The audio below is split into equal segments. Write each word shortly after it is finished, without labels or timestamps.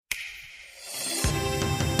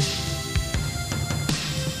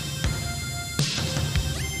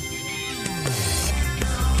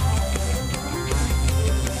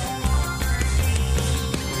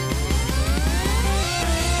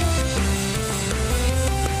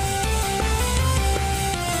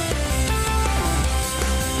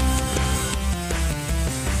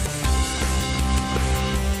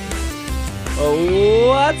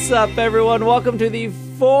What's up, everyone? Welcome to the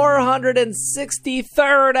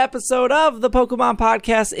 463rd episode of the Pokemon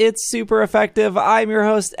Podcast. It's super effective. I'm your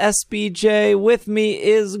host, SBJ. With me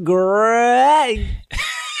is Greg.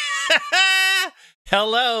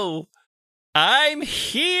 Hello. I'm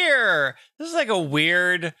here. This is like a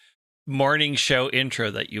weird morning show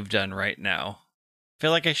intro that you've done right now. I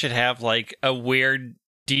feel like I should have like a weird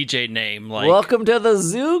DJ name like Welcome to the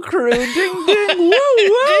Zoo Crew. Ding ding woo woo.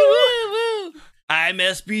 I'm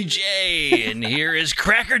SBJ and here is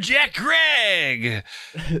Crackerjack Greg.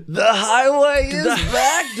 The highway is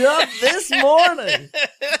backed up this morning.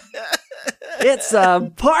 It's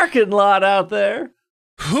a parking lot out there.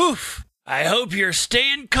 Whew. I hope you're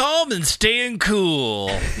staying calm and staying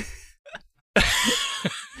cool.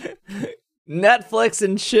 Netflix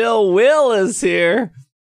and chill. Will is here.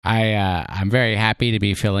 I'm very happy to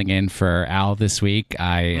be filling in for Al this week.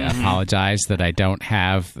 I apologize that I don't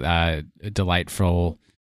have a delightful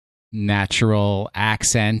natural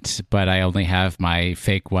accent, but I only have my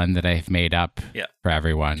fake one that I've made up for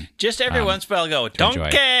everyone. Just every once in a while go, donkey!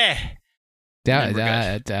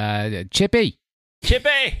 Chippy!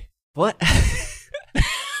 Chippy! What?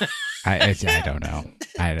 I don't know.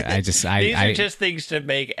 These are just things to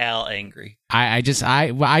make Al angry. I just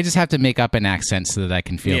have to make up an accent so that I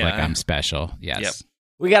can feel like I'm special. Yes. Yep.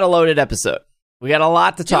 We got a loaded episode. We got a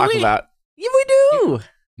lot to talk about. Yeah, we do.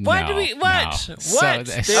 What?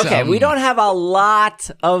 Okay, we don't have a lot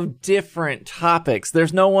of different topics.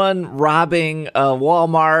 There's no one robbing a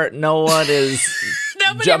Walmart. No one is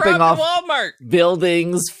jumping off Walmart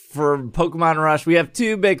buildings for Pokemon Rush. We have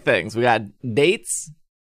two big things. We got dates.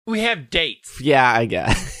 We have dates. Yeah, I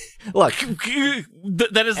guess. Look.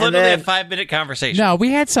 That is literally a 5-minute conversation. No,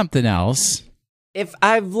 we had something else. If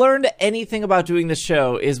I've learned anything about doing the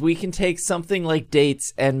show is we can take something like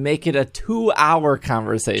dates and make it a 2-hour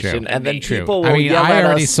conversation. True. And then people will yell I at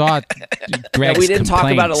already us saw Greg's we didn't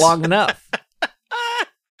talk about it long enough.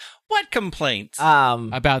 What complaints?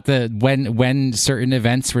 About when certain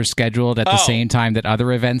events were scheduled at the same time that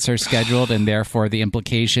other events are scheduled, and therefore the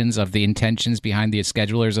implications of the intentions behind the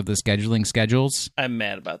schedulers of the scheduling schedules. I'm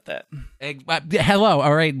mad about that. Hello.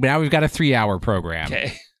 All right. Now we've got a 3-hour program.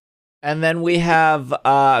 Okay. And then we have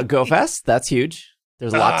GoFest. That's huge.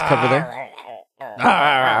 There's a lot to cover there.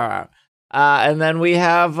 And then we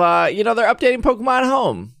have, they're updating Pokemon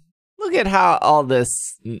Home. Look at how all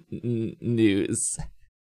this news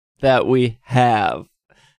that we have.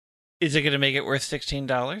 Is it going to make it worth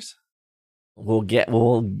 $16? We'll get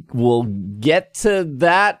to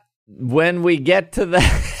that when we get to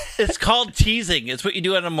that. It's called teasing. It's what you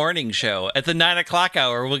do on a morning show. At the 9 o'clock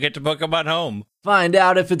hour, we'll get to Pokemon Home. Find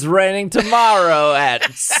out if it's raining tomorrow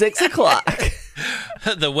at 6 o'clock.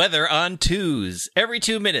 The weather on twos. Every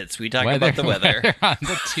 2 minutes, we talk about the weather. Weather on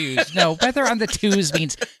the twos. No, weather on the twos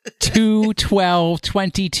means 2, 12,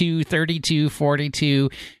 22, 32, 42,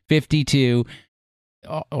 52.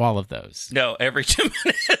 All of those. No, every 2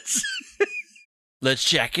 minutes. Let's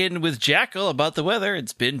check in with Jackal about the weather.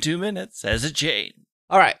 It's been 2 minutes. Has it changed?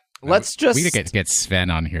 All right. Let's just... We could get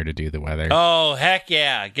Sven on here to do the weather. Oh, heck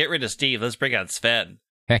yeah. Get rid of Steve. Let's bring on Sven.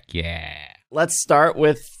 Heck yeah. Let's start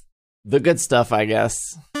with the good stuff, I guess,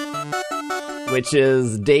 which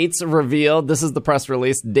is dates revealed. This is the press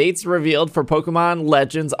release. Dates revealed for Pokemon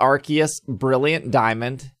Legends Arceus, Brilliant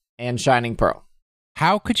Diamond, and Shining Pearl.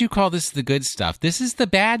 How could you call this the good stuff? This is the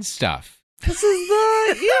bad stuff. This is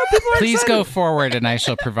the... people are Please excited. go forward and I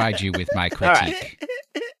shall provide you with my critique. Right.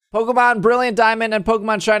 Pokemon Brilliant Diamond and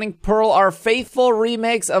Pokemon Shining Pearl are faithful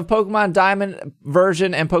remakes of Pokemon Diamond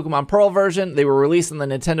version and Pokemon Pearl version. They were released on the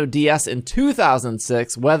Nintendo DS in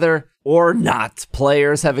 2006. Whether or not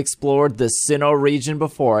players have explored the Sinnoh region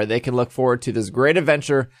before, they can look forward to this great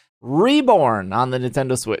adventure reborn on the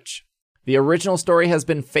Nintendo Switch. The original story has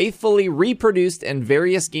been faithfully reproduced and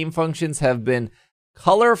various game functions have been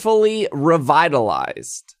colorfully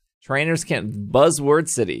revitalized. Trainers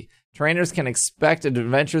can expect an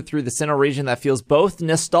adventure through the Sinnoh region that feels both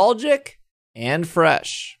nostalgic and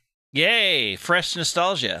fresh. Yay, fresh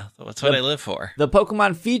nostalgia. That's what I live for. The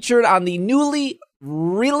Pokemon featured on the newly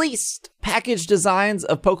released package designs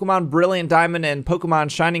of Pokemon Brilliant Diamond and Pokemon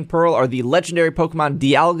Shining Pearl are the legendary Pokemon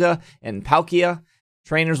Dialga and Palkia.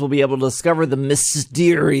 Trainers will be able to discover the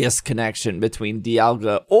mysterious connection between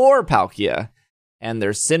Dialga or Palkia and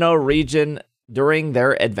their Sinnoh region during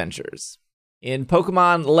their adventures. In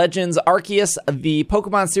Pokemon Legends Arceus, the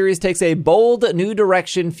Pokemon series takes a bold new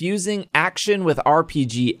direction, fusing action with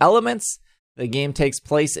RPG elements. The game takes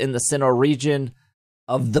place in the Sinnoh region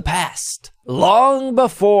of the past, long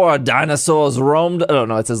before dinosaurs roamed. Oh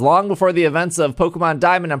no, it says long before the events of Pokemon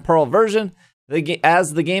Diamond and Pearl version.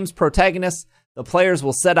 As the game's protagonist, The players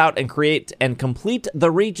will set out and create and complete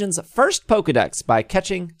the region's first Pokedex by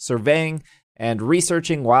catching, surveying, and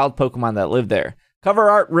researching wild Pokemon that live there. Cover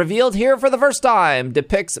art revealed here for the first time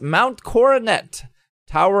depicts Mount Coronet,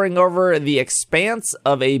 towering over the expanse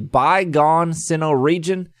of a bygone Sinnoh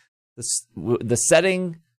region. The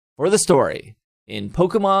setting for the story in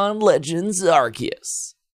Pokemon Legends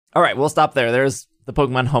Arceus. All right, we'll stop there. There's the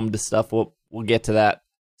Pokemon Home stuff. We'll get to that.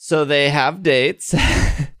 So they have dates.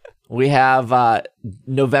 We have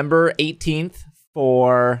November 18th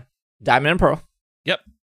for Diamond and Pearl. Yep.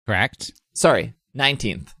 Correct. Sorry,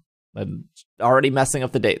 19th. I'm already messing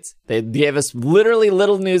up the dates. They gave us literally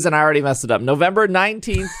little news and I already messed it up. November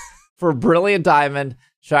 19th for Brilliant Diamond,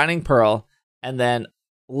 Shining Pearl, and then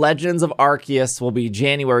Legends of Arceus will be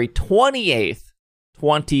January 28th,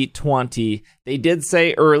 2020. They did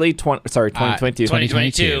say early 2022.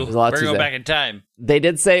 2022. There's a lot We're to going say. back in time. They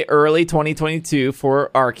did say early 2022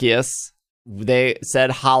 for Arceus. They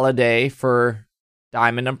said holiday for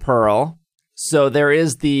Diamond and Pearl. So there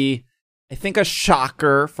is I think a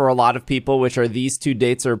shocker for a lot of people, which are these two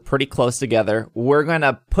dates are pretty close together. We're going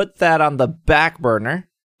to put that on the back burner.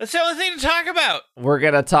 That's the only thing to talk about. We're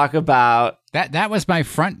going to talk about... That was my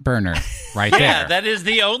front burner right there. Yeah, that is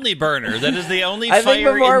the only burner. That is the only I fire think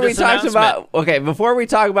before in we this talked announcement. about... before we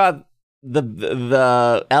talk about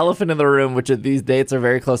the elephant in the room, which these dates are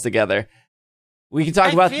very close together, we can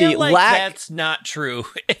talk about the lack... That's not true.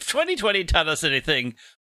 If 2020 taught us anything,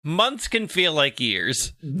 months can feel like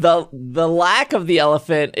years. The lack of the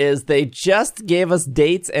elephant is they just gave us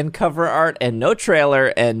dates and cover art and no trailer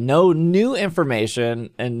and no new information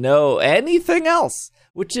and no anything else,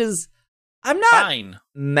 which is... I'm not Fine.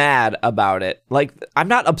 mad about it. Like, I'm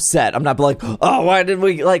not upset. I'm not like, oh, why did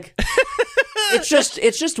we, like... it's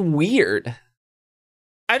just weird.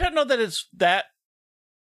 I don't know that it's that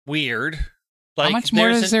weird. Like, How much more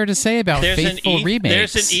is there to say about faithful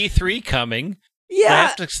remakes? There's an E3 coming.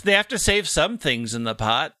 Yeah, They have to save some things in the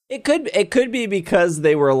pot. it could be because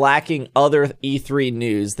they were lacking other E3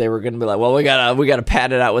 news. They were going to be like, well, we gotta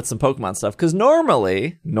pad it out with some Pokemon stuff because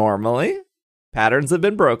normally patterns have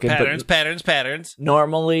been broken. Patterns.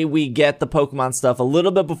 Normally we get the Pokemon stuff a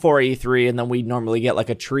little bit before E3, and then we normally get like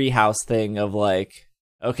a treehouse thing of like,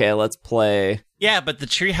 okay, let's play. Yeah, but the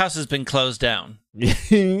treehouse has been closed down.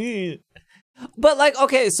 But like,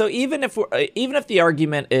 okay, so even if the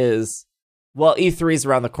argument is, well, E3 is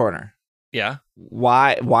around the corner. Yeah.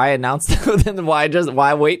 Why announce then why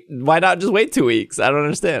not just wait 2 weeks? I don't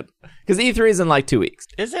understand. Because E3 is in like 2 weeks.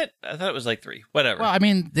 Is it? I thought it was like 3. Whatever. Well, I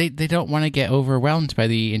mean, they don't want to get overwhelmed by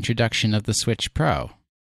the introduction of the Switch Pro.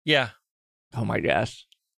 Yeah. Oh my gosh.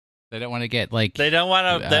 They don't want to get like... They don't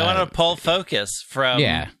want to. They want to pull focus from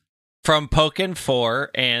Pokken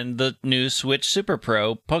 4 and the new Switch Super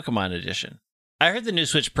Pro Pokemon Edition. I heard the new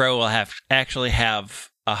Switch Pro will actually have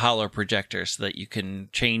a holo projector so that you can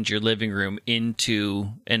change your living room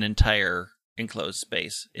into an entire enclosed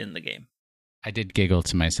space in the game. I did giggle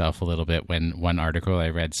to myself a little bit when one article I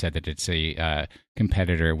read said that it's a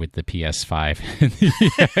competitor with the PS5 and the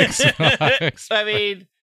Xbox. I mean,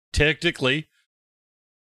 technically.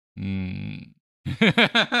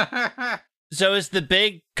 So is the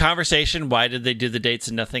big conversation, why did they do the dates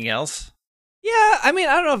and nothing else? Yeah, I mean,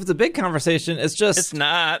 I don't know if it's a big conversation. It's just... It's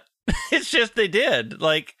not. It's just they did.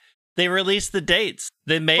 Like, they released the dates.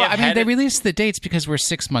 They may have had they released the dates because we're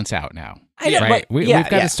 6 months out now. Right? We've got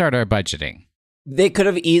to start our budgeting. They could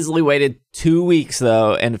have easily waited 2 weeks,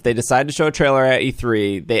 though, and if they decide to show a trailer at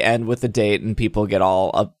E3, they end with the date and people get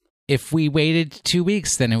all up. If we waited 2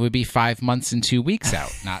 weeks, then it would be 5 months and 2 weeks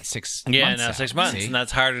out, not 6 months. Yeah, not 6 months, and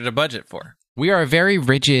that's harder to budget for. We are a very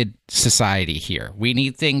rigid society here. We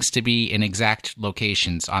need things to be in exact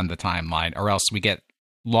locations on the timeline, or else we get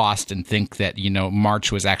lost and think that,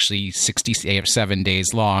 March was actually 67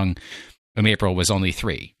 days long and April was only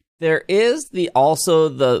 3. There is also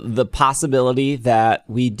the possibility that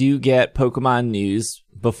we do get Pokemon news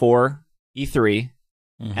before E3,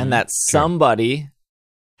 and that somebody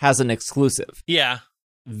has an exclusive. Yeah.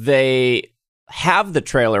 They have the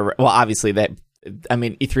trailer. Well, obviously,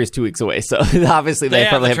 E3 is 2 weeks away, so obviously they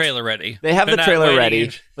probably have the trailer ready. They have the trailer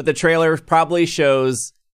ready, but the trailer probably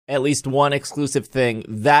shows at least one exclusive thing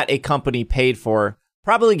that a company paid for,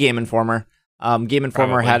 probably Game Informer. Game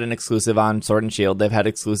Informer had an exclusive on Sword and Shield. They've had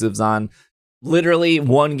exclusives on literally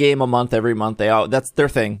one game a month every month. That's their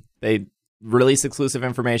thing. They release exclusive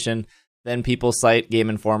information, then people cite Game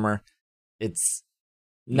Informer. It's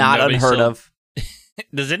not unheard of.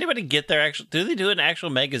 Does anybody get their actual... Do they do an actual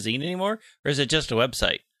magazine anymore? Or is it just a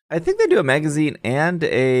website? I think they do a magazine and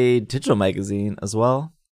a digital magazine as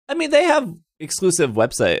well. I mean, they have exclusive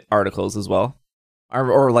website articles as well.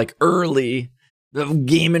 Or like early The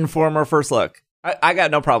Game Informer first look. I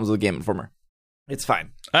got no problems with Game Informer. It's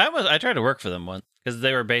fine. I tried to work for them once because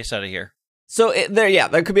they were based out of here. So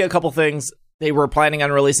there could be a couple things. They were planning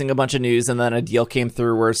on releasing a bunch of news, and then a deal came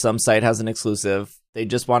through where some site has an exclusive. They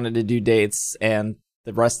just wanted to do dates, and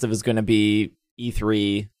the rest of it is going to be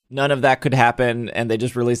E3. None of that could happen, and they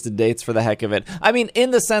just released the dates for the heck of it. I mean,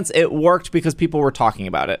 in the sense, it worked because people were talking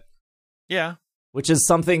about it. Yeah. Which is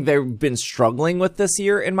something they've been struggling with this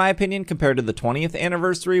year, in my opinion, compared to the 20th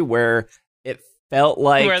anniversary, where it felt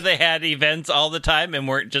like... Where they had events all the time and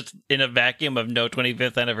weren't just in a vacuum of no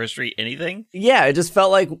 25th anniversary anything? Yeah, it just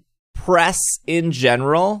felt like press in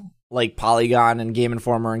general, like Polygon and Game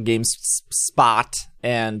Informer and GameSpot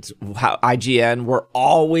and IGN, were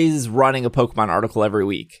always running a Pokemon article every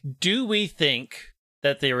week. Do we think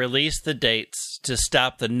that they released the dates to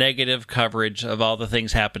stop the negative coverage of all the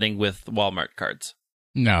things happening with Walmart cards?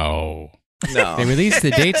 No. They released the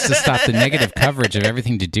dates to stop the negative coverage of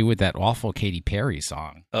everything to do with that awful Katy Perry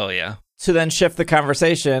song. Oh, yeah. To then shift the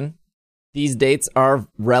conversation, these dates are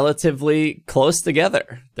relatively close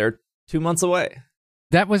together. They're 2 months away.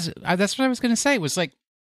 That's what I was going to say. It was like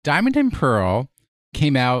Diamond and Pearl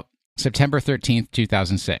came out September 13th,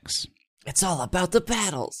 2006. It's all about the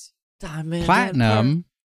battles. Diamond Platinum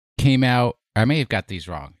came out, I may have got these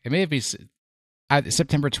wrong. It may have been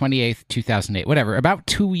September 28th, 2008, whatever, about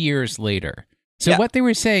 2 years later. So what they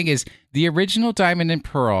were saying is the original Diamond and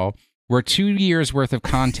Pearl were 2 years worth of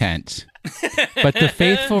content, but the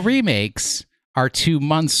faithful remakes are 2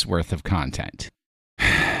 months worth of content.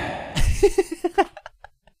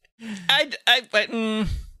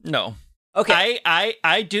 No. Okay.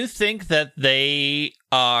 I do think that they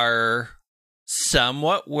are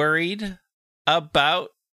somewhat worried about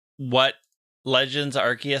what Legends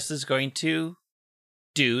Arceus is going to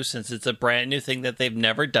do, since it's a brand new thing that they've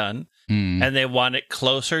never done, and they want it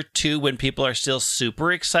closer to when people are still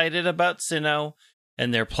super excited about Sinnoh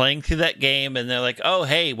and they're playing through that game and they're like, oh,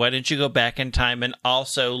 hey, why don't you go back in time and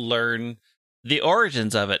also learn the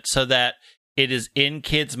origins of it, so that it is in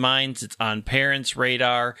kids' minds, it's on parents'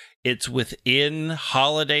 radar, it's within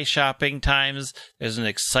holiday shopping times, there's an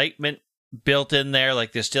excitement built in there,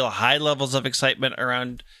 like there's still high levels of excitement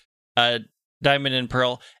around Diamond and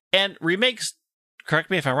Pearl. And remakes, correct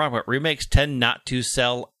me if I'm wrong, but remakes tend not to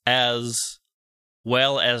sell as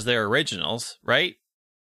well as their originals, right?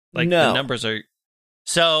 Like no. The numbers are...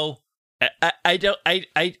 So, to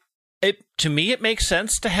me, it makes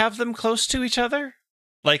sense to have them close to each other.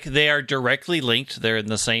 Like, they are directly linked. They're in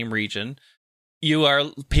the same region. You are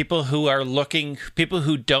people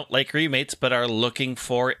who don't like remakes but are looking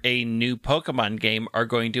for a new Pokemon game are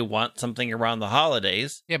going to want something around the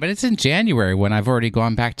holidays. Yeah, but it's in January when I've already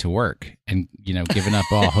gone back to work and, given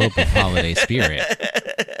up all hope of holiday spirit.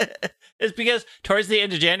 It's because towards the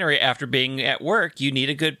end of January, after being at work, you need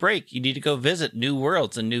a good break. You need to go visit new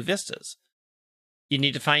worlds and new vistas. You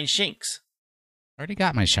need to find Shinx. I already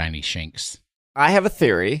got my shiny Shinx. I have a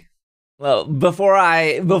theory. Well, before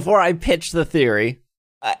I pitch the theory,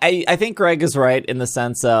 I think Greg is right in the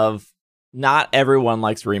sense of not everyone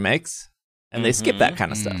likes remakes, and they skip that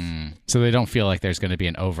kind of stuff. So they don't feel like there's going to be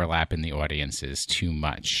an overlap in the audiences too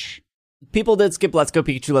much. People did skip Let's Go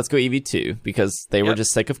Pikachu, Let's Go Eevee 2 because they were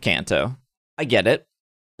just sick of Kanto. I get it.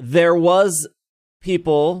 There was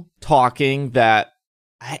people talking that,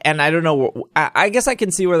 and I don't know, I guess I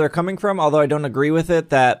can see where they're coming from, although I don't agree with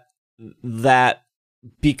it, that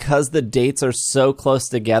because the dates are so close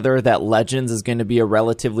together that Legends is going to be a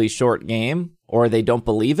relatively short game, or they don't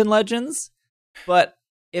believe in Legends. But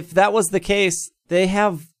if that was the case, they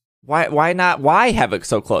have, why have it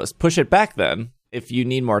so close? Push it back then, if you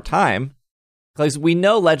need more time. Because we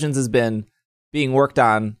know Legends has been being worked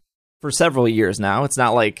on for several years now. It's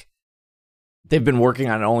not like they've been working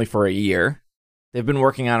on it only for a year. They've been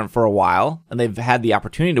working on it for a while, and they've had the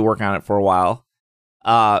opportunity to work on it for a while.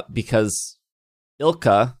 Because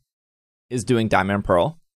Ilka is doing Diamond and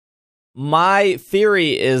Pearl. My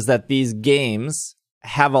theory is that these games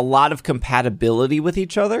have a lot of compatibility with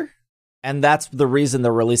each other, and that's the reason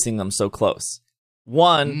they're releasing them so close.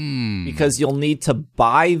 One, because you'll need to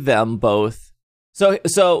buy them both.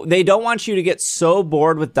 So they don't want you to get so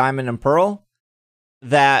bored with Diamond and Pearl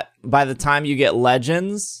that by the time you get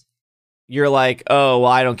Legends, you're like, oh,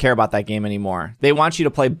 well, I don't care about that game anymore. They want you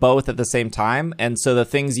to play both at the same time, and so the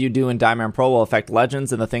things you do in Diamond and Pearl will affect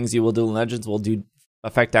Legends, and the things you will do in Legends will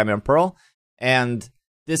affect Diamond and Pearl. And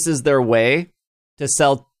this is their way to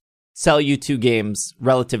sell you two games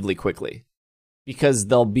relatively quickly, because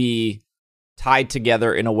they'll be tied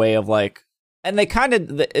together in a way of like, and they kind of,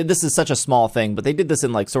 this is such a small thing, but they did this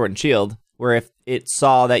in like Sword and Shield, where if it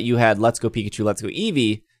saw that you had Let's Go Pikachu, Let's Go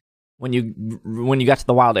Eevee, when you got to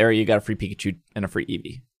the wild area, you got a free Pikachu and a free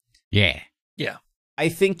Eevee. Yeah. I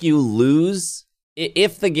think you lose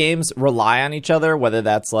if the games rely on each other, whether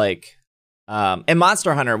that's like in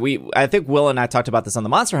Monster Hunter, I think Will and I talked about this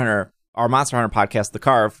on our Monster Hunter podcast, The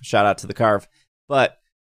Carve. Shout out to The Carve. But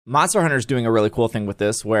Monster Hunter is doing a really cool thing with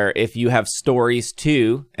this, where if you have Stories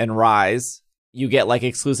 2 and Rise, you get like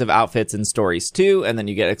exclusive outfits in Stories 2, and then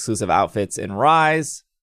you get exclusive outfits in Rise.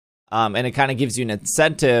 And it kind of gives you an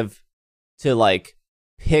incentive to like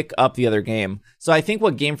pick up the other game. So I think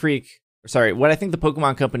what I think the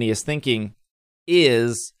Pokemon Company is thinking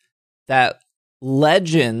is that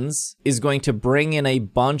Legends is going to bring in a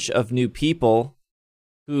bunch of new people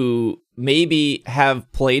who maybe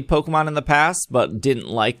have played Pokemon in the past, but didn't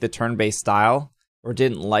like the turn-based style, or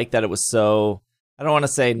didn't like that it was so, I don't want to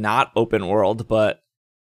say not open world, but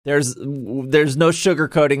there's no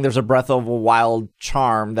sugarcoating. There's a Breath of the Wild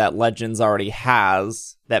charm that Legends already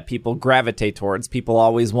has that people gravitate towards. People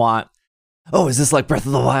always want, oh, is this like Breath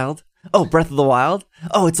of the Wild? Oh, Breath of the Wild?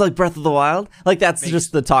 Oh, it's like Breath of the Wild? Like, that's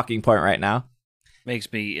just the talking point right now.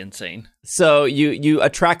 Makes me insane. So you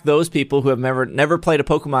attract those people who have never played a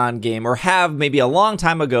Pokemon game, or have maybe a long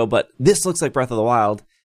time ago, but this looks like Breath of the Wild.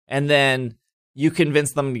 And then you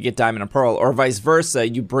convince them to get Diamond and Pearl, or vice versa.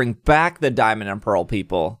 You bring back the Diamond and Pearl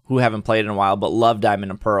people who haven't played in a while, but love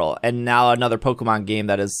Diamond and Pearl. And now another Pokemon game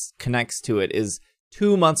that connects to it is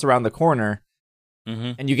 2 months around the corner,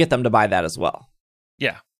 and you get them to buy that as well.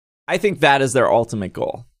 Yeah. I think that is their ultimate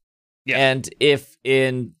goal. Yeah. And if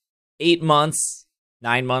in 8 months,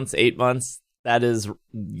 9 months, 8 months, that is,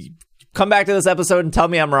 come back to this episode and tell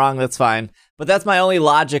me I'm wrong, that's fine. But that's my only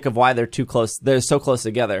logic of why they're so close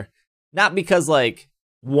together. Not because like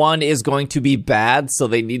one is going to be bad, so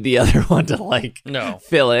they need the other one to like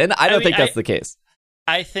fill in. I don't think that's the case.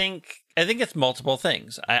 I think it's multiple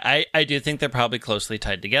things. I do think they're probably closely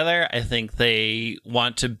tied together. I think they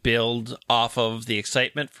want to build off of the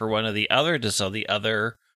excitement for one or the other to sell the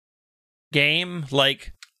other game.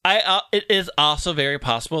 Like, it is also very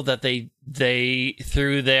possible that they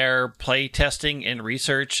through their play testing and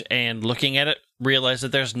research and looking at it, realize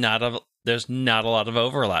that there's not a lot of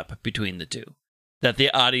overlap between the two. That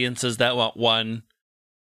the audiences that want one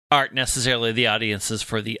aren't necessarily the audiences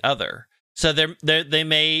for the other. So they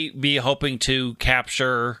may be hoping to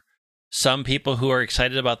capture some people who are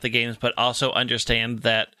excited about the games, but also understand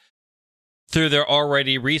that through their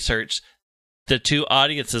already research, the two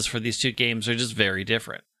audiences for these two games are just very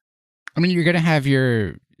different. I mean, you're going to have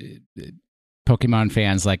your Pokemon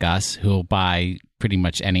fans like us who will buy pretty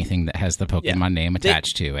much anything that has the Pokemon name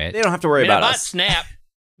attached to it. They don't have to worry about us. Snap.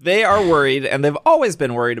 They are worried, and they've always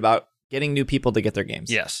been worried about getting new people to get their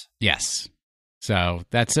games. Yes. So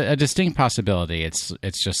that's a distinct possibility. It's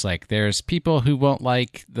just like there's people who won't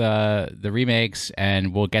like the remakes,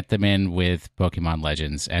 and we'll get them in with Pokemon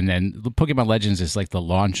Legends. And then Pokemon Legends is like the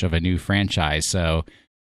launch of a new franchise. So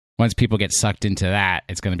once people get sucked into that,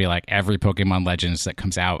 it's going to be like every Pokemon Legends that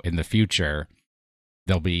comes out in the future,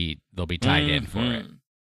 they'll be tied in for it.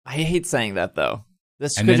 I hate saying that though.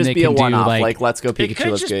 This could just be a one-off, like Let's Go Pikachu, Let's Go It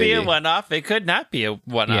could just be a one-off. It could not be a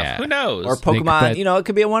one-off. Yeah. Who knows? Or Pokemon, it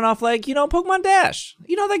could be a one-off, like, Pokemon Dash.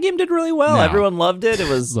 That game did really well. No. Everyone loved it. It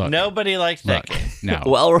was... Nobody liked that game. No.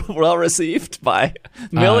 well received by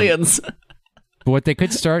millions. But what they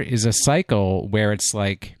could start is a cycle where it's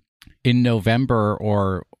like in November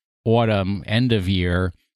or autumn, end of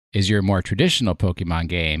year, is your more traditional Pokemon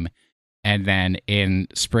game. And then in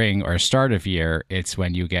spring or start of year, it's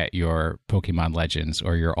when you get your Pokemon Legends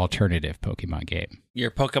or your alternative Pokemon game.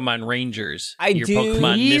 Your Pokemon Rangers.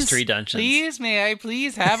 Pokemon Mystery Dungeons. Please, may I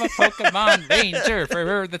please have a Pokemon Ranger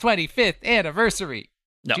for the 25th anniversary?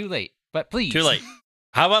 No. Too late, but please. Too late.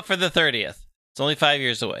 How about for the 30th? It's only 5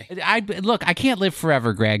 years away. Look, I can't live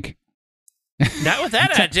forever, Greg. Not with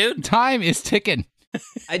that attitude. Time is ticking.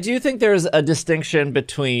 I do think there's a distinction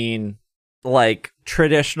between like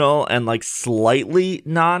traditional and like slightly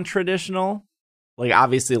non-traditional. Like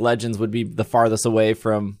obviously Legends would be the farthest away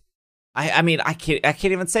from I mean I can't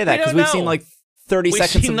even say that because we've seen like 30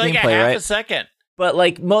 seconds of like gameplay, right? A second. But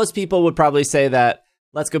like most people would probably say that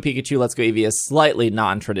Let's Go Pikachu, Let's Go Eevee is slightly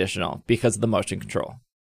non-traditional because of the motion control.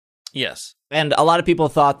 Yes. And a lot of people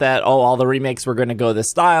thought that all the remakes were going to go this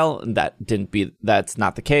style, and that's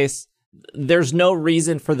not the case. There's no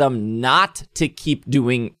reason for them not to keep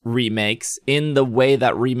doing remakes in the way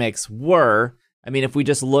that remakes were. I mean, if we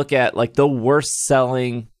just look at like the worst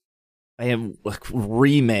selling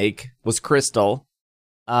remake was Crystal,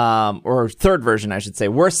 or third version, I should say.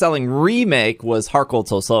 Worst selling remake was Heart Gold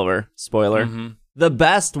Soul Silver. Spoiler. Mm-hmm. The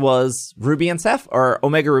best was Ruby and Sapphire, or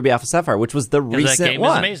Omega Ruby Alpha Sapphire, which was the recent that game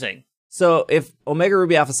one. Is amazing. So if Omega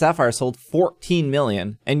Ruby Alpha Sapphire sold 14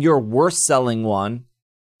 million and your worst selling one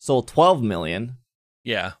sold 12 million,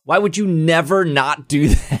 Yeah. why would you never not do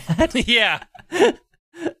that? Yeah.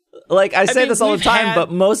 Like, I say mean, this all the we've time, had-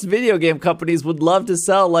 but most video game companies would love to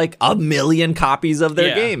sell like 1 million copies of their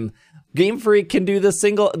Yeah. game. Game Freak can do the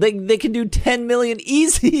single, they can do 10 million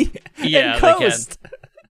easy Yeah, and they coast.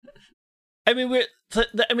 I mean,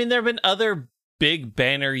 there have been other big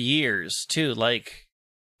banner years too. Like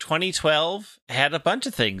 2012 had a bunch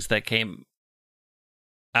of things that came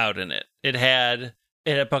out in it. It had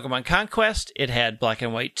Pokemon Conquest. It had Black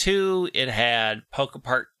and White 2. It had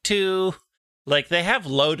Pokepark 2. Like, they have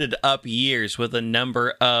loaded up years with a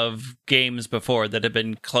number of games before that have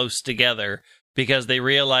been close together because they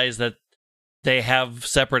realize that they have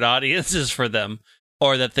separate audiences for them,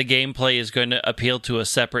 or that the gameplay is going to appeal to a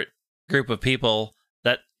separate group of people.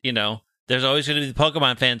 That, there's always going to be the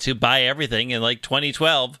Pokemon fans who buy everything. And like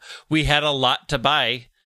 2012, we had a lot to buy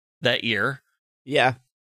that year. Yeah.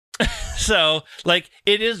 So, like,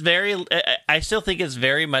 it is I still think it's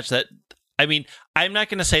very much that, I mean, I'm not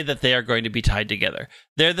going to say that they are going to be tied together.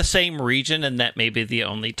 They're the same region, and that may be the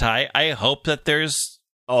only tie. I hope that there's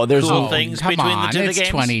cool things come between on, the two it's games.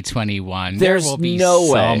 2021. There's there will be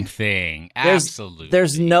no way. something. Absolutely.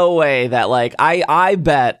 There's no way that, like, I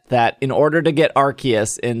bet that in order to get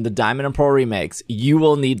Arceus in the Diamond and Pearl remakes, you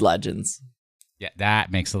will need Legends. Yeah,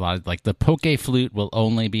 that makes a lot of, like, the Poke Flute will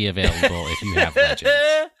only be available if you have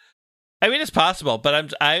Legends. I mean, it's possible,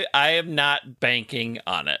 but I am not banking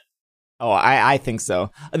on it. Oh, I think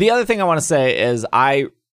so. The other thing I want to say is I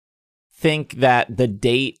think that the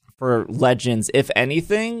date for Legends, if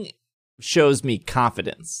anything, shows me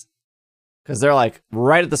confidence. Because they're like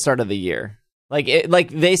right at the start of the year. Like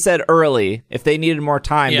they said early, if they needed more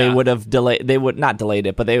time, Yeah. they would have delayed. They would not delayed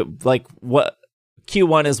it, but they what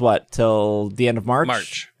Q1 is what till the end of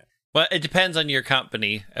March. Well, it depends on your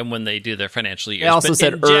company and when they do their financial years. They also But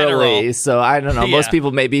said in early, general, so I don't know. Yeah. Most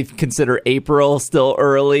people maybe consider April still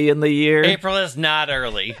early in the year. April is not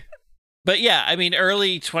early. But yeah, I mean,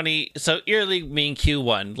 early mean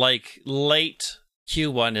Q1. Like, late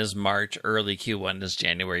Q1 is March, early Q1 is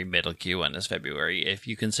January, middle Q1 is February, if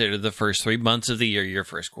you consider the first 3 months of the year your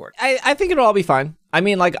first quarter. I think it'll all be fine. I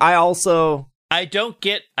mean, like, I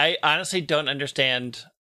honestly don't understand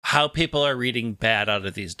how people are reading bad out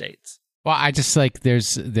of these dates. Well, I just, like,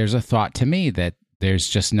 there's a thought to me that there's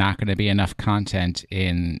just not going to be enough content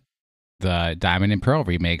in the Diamond and Pearl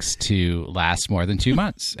remakes to last more than 2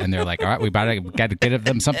 months. And they're like, all right, we got to get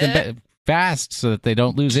them something fast so that they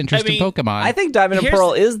don't lose interest in Pokemon. I think Diamond and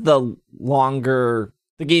Pearl is the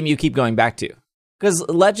game you keep going back to. Because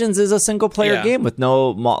Legends is a single player game with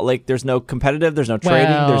there's no competitive, there's no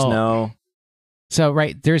trading, there's no... So,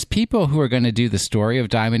 right, there's people who are going to do the story of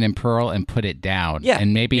Diamond and Pearl and put it down. Yeah.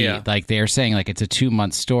 And maybe, like, they're saying, like, it's a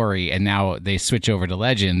 2-month story, and now they switch over to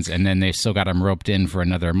Legends, and then they've still got them roped in for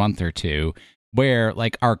another month or two, where,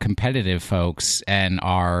 like, our competitive folks and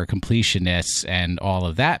our completionists and all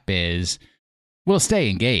of that biz will stay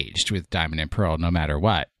engaged with Diamond and Pearl no matter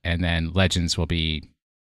what. And then Legends will be,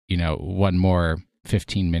 one more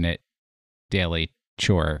 15-minute daily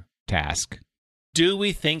chore task. Do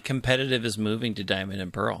we think competitive is moving to Diamond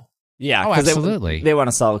and Pearl? Yeah, oh, absolutely. They want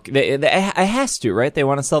to sell... It has to, right? They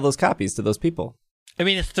want to sell those copies to those people. I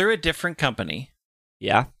mean, it's through a different company.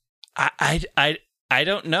 Yeah. I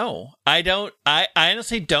don't know. I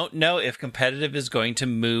honestly don't know if competitive is going to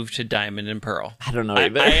move to Diamond and Pearl. I don't know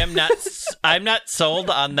either. I'm not sold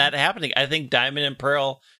on that happening. I think Diamond and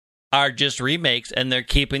Pearl are just remakes, and they're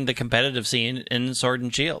keeping the competitive scene in Sword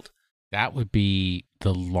and Shield. That would be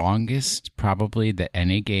the longest, probably, that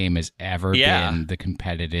any game has ever been the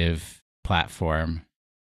competitive platform.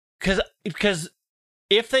 Because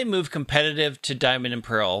if they move competitive to Diamond and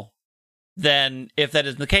Pearl, then if that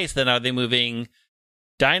is the case, then are they moving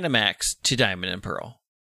Dynamax to Diamond and Pearl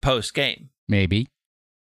post-game? Maybe.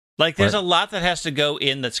 Like, there's a lot that has to go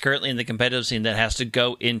in that's currently in the competitive scene that has to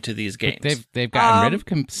go into these games. They've gotten rid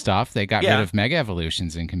of stuff. They got rid of Mega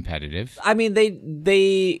Evolutions in competitive. I mean,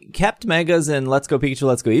 they kept Megas in Let's Go Pikachu,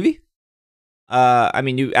 Let's Go Eevee. I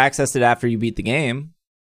mean, you accessed it after you beat the game.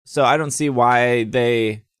 So I don't see why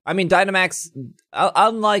they... I mean, Dynamax,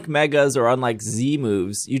 unlike Megas or unlike Z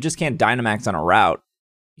moves, you just can't Dynamax on a route.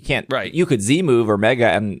 You can't. Right. You could Z move or Mega,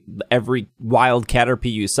 and every wild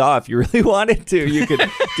Caterpie you saw, if you really wanted to, you could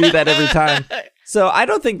do that every time. So I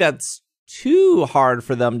don't think that's too hard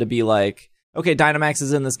for them to be like, okay, Dynamax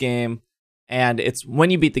is in this game, and it's when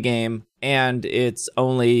you beat the game, and it's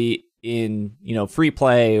only in free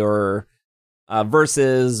play or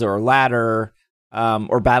versus or ladder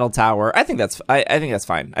or battle tower. I think that's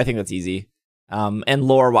fine. I think that's easy. And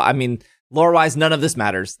lore-wise, none of this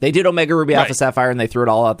matters. They did Omega Ruby Alpha Sapphire, and they threw it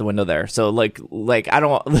all out the window there. So, like I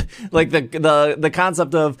don't like the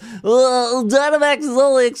concept of Dynamax is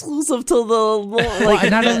only exclusive to the well,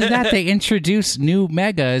 not only that, they introduced new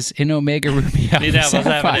megas in Omega Ruby Alpha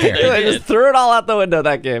Sapphire. They just threw it all out the window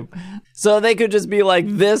that game. So they could just be like,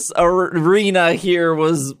 this arena here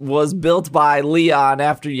was built by Leon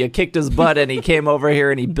after you kicked his butt, and he came over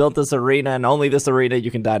here and he built this arena, and only this arena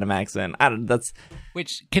you can Dynamax in.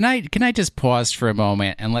 Which can I just pause for a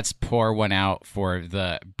moment and let's pour one out for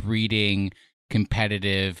the breeding,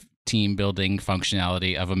 competitive, team building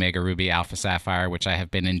functionality of Omega Ruby Alpha Sapphire, which I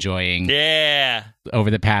have been enjoying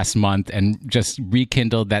over the past month, and just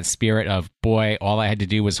rekindled that spirit of, boy, all I had to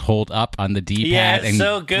do was hold up on the D-pad and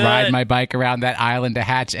ride my bike around that island to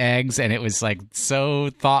hatch eggs, and it was like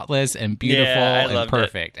so thoughtless and beautiful and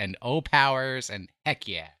perfect. And O-Powers, and heck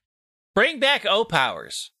yeah. Bring back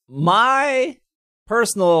O-Powers. My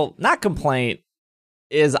personal, not complaint,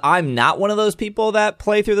 is I'm not one of those people that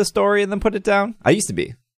play through the story and then put it down. I used to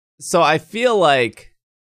be. So I feel like,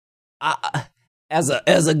 as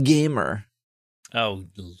a gamer,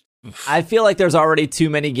 I feel like there's already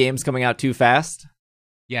too many games coming out too fast.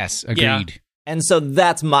 Yes, agreed. Yeah. And so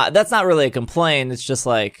that's not really a complaint. It's just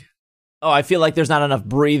like, I feel like there's not enough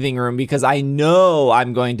breathing room because I know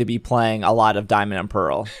I'm going to be playing a lot of Diamond and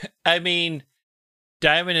Pearl. I mean,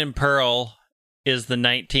 Diamond and Pearl is the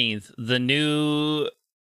 19th. The new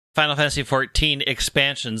Final Fantasy XIV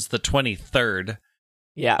expansion's the 23rd.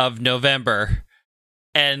 Of November.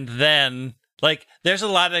 And then, like, there's a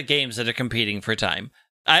lot of games that are competing for time.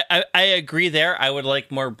 I agree there. I would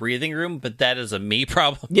like more breathing room, but that is a me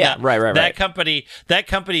problem. Yeah, right. That company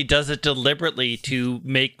does it deliberately to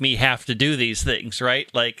make me have to do these things, right?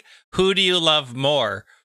 Like, who do you love more?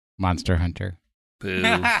 Monster Hunter. Boo.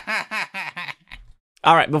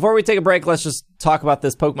 All right, before we take a break, let's just talk about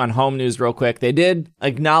this Pokemon Home news real quick. They did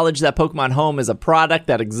acknowledge that Pokemon Home is a product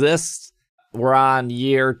that exists. We're on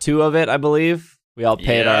year 2 of it, I believe. We all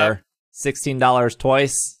paid our $16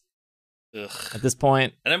 twice at this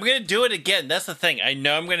point. And I'm going to do it again. That's the thing. I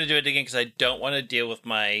know I'm going to do it again because I don't want to deal with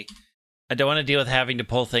having to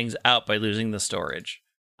pull things out by losing the storage.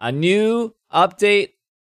 In a new update,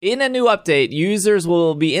 users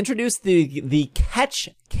will be introduced to the Catch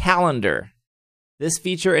Calendar. This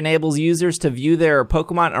feature enables users to view their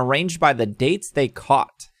Pokemon arranged by the dates they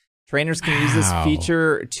caught. Trainers can use this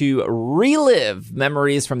feature to relive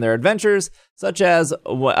memories from their adventures, such as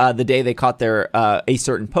the day they caught a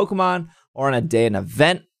certain Pokemon, or on a day an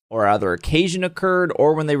event or other occasion occurred,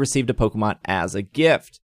 or when they received a Pokemon as a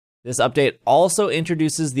gift. This update also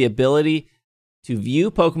introduces the ability to view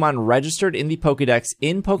Pokemon registered in the Pokédex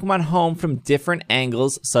in Pokemon Home from different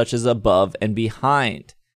angles, such as above and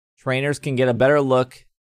behind. Trainers can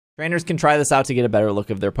try this out to get a better look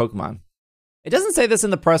of their Pokemon. It doesn't say this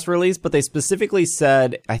in the press release, but they specifically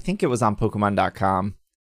said, I think it was on Pokemon.com,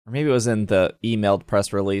 or maybe it was in the emailed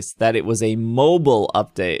press release, that it was a mobile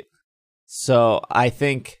update. So I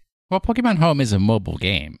think... Well, Pokemon Home is a mobile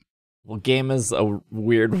game. Well, game is a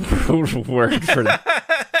weird word for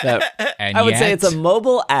that. I would say it's a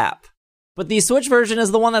mobile app, but the Switch version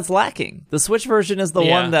is the one that's lacking. The Switch version is the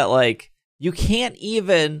one that, like, you can't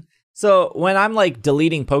even... So when I'm, like,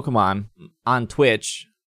 deleting Pokemon on Twitch...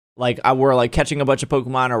 Like, we're, like, catching a bunch of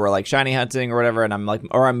Pokemon, or we're, like, shiny hunting or whatever, and I'm, like,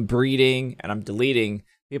 or I'm breeding and I'm deleting.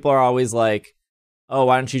 People are always like, oh,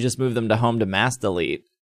 why don't you just move them to home to mass delete?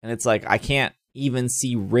 And it's like, I can't even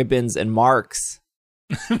see ribbons and marks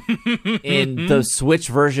in the Switch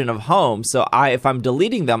version of home. So if I'm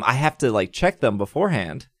deleting them, I have to, like, check them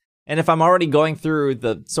beforehand. And if I'm already going through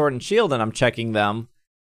the Sword and Shield and I'm checking them,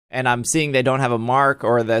 and I'm seeing they don't have a mark,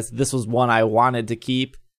 or this was one I wanted to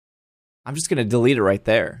keep, I'm just going to delete it right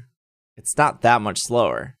there. It's not that much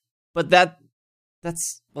slower. But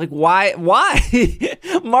that's like, why?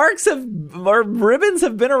 Ribbons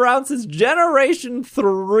have been around since Generation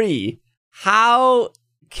 3. How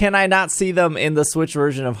can I not see them in the Switch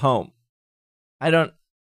version of Home? I don't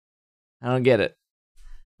get it.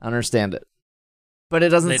 I don't understand it. But it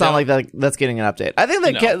doesn't sound like that's getting an update. I think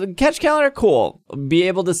the Catch Calendar, cool. Be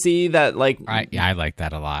able to see that, like... I like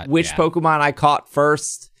that a lot. Which Pokemon I caught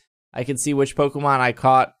first. I can see which Pokemon I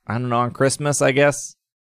caught, I don't know, on Christmas, I guess.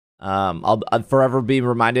 I'll forever be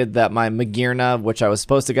reminded that my Magearna, which I was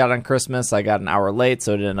supposed to get on Christmas, I got an hour late,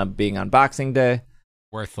 so it ended up being on Boxing Day.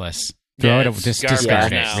 Worthless. Just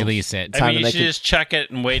discard it. Release it. I mean, you should just chuck it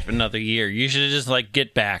and wait for another year. You should just, like,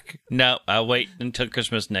 get back. No, I'll wait until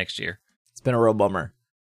Christmas next year. It's been a real bummer.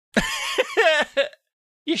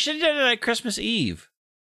 You should have done it on Christmas Eve.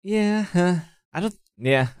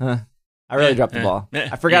 I I really dropped the ball.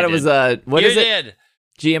 I forgot it was what is it?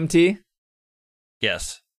 GMT?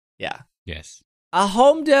 Yes. Yeah. Yes. A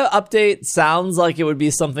home update sounds like it would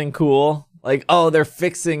be something cool. Like, oh, they're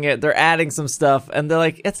fixing it. They're adding some stuff. And they're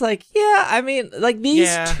like, it's like, yeah, I mean, like these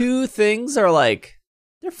two things are like,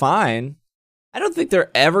 they're fine. I don't think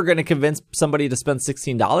they're ever going to convince somebody to spend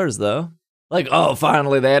 $16 though. Like, oh,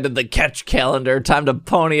 finally they added the catch calendar. Time to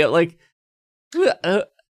pony up. Like,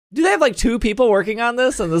 do they have like 2 people working on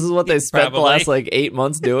this? And this is what they spent the last like 8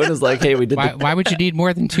 months doing is like, hey, we did Why would you need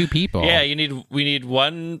more than 2 people? Yeah, we need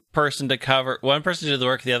one person to do the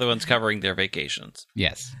work, the other one's covering their vacations.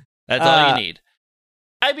 Yes. That's all you need.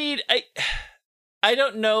 I mean, I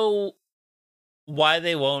don't know why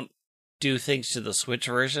they won't do things to the Switch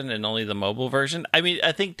version and only the mobile version. I mean,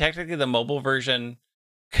 I think technically the mobile version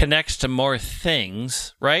connects to more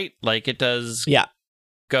things, right? Like it does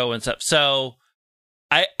Go and stuff. So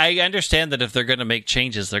I understand that if they're going to make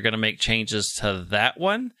changes, they're going to make changes to that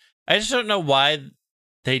one. I just don't know why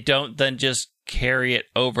they don't then just carry it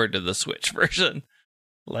over to the Switch version.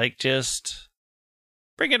 Like, just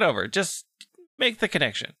bring it over. Just make the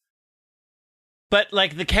connection. But,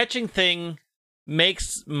 like, the catching thing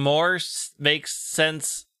makes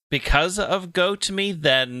sense because of Go to me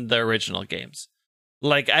than the original games.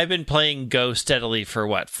 Like, I've been playing Go steadily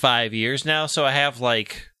for, 5 years now? So I have,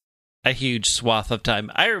 like, a huge swath of time.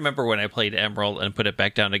 I remember when I played Emerald and put it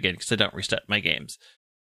back down again because I don't reset my games.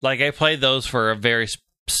 Like, I played those for a very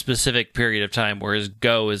specific period of time, whereas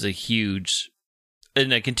Go is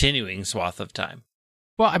in a continuing swath of time.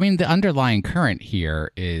 Well, I mean, the underlying current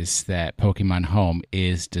here is that Pokemon Home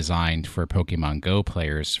is designed for Pokemon Go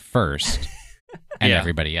players first and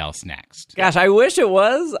everybody else next. Gosh, I wish it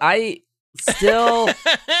was. I still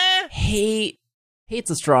hate's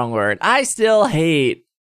a strong word. I still hate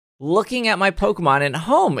looking at my Pokemon in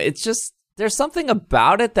Home. It's just, there's something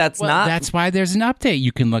about it that's not... That's why there's an update.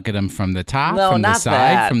 You can look at them from the top, from the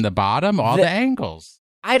side, from the bottom, all the angles.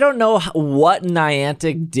 I don't know what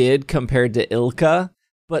Niantic did compared to Ilka,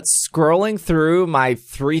 but scrolling through my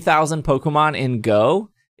 3,000 Pokemon in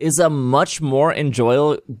Go is a much more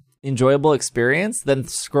enjoyable experience than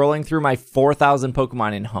scrolling through my 4,000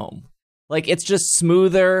 Pokemon in Home. Like, it's just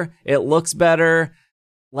smoother, it looks better,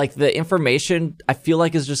 like, the information, I feel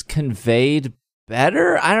like, is just conveyed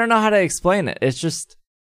better. I don't know how to explain it. It's just,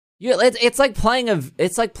 it's like playing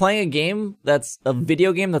a game that's a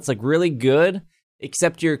video game that's like really good,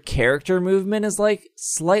 except your character movement is like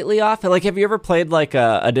slightly off. Like, have you ever played like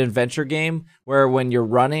an adventure game where when you're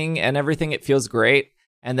running and everything, it feels great,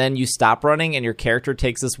 and then you stop running and your character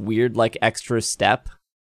takes this weird like extra step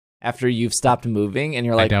after you've stopped moving, and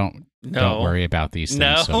you're like, Don't worry about these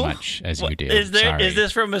things so much as you do. Is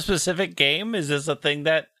this from a specific game? Is this a thing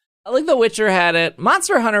that... Like The Witcher had it.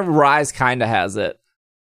 Monster Hunter Rise kind of has it.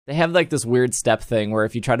 They have like this weird step thing where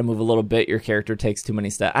if you try to move a little bit, your character takes too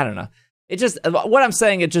many steps. I don't know. It just, what I'm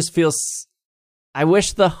saying, it just feels... I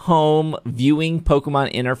wish the Home viewing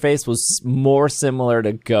Pokemon interface was more similar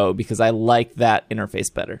to Go, because I like that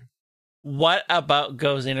interface better. What about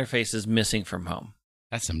Go's interface is missing from Home?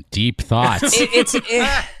 That's some deep thoughts.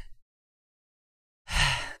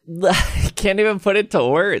 I can't even put it to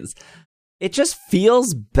words. It just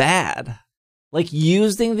feels bad. Like,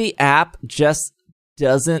 using the app just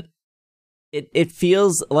doesn't... It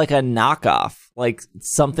feels like a knockoff. Like,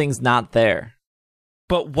 something's not there.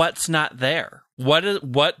 But what's not there?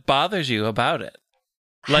 What bothers you about it?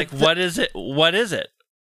 Like, what is it? What is it?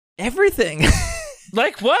 Everything.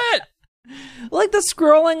 Like what? Like the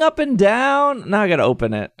scrolling up and down. Now I gotta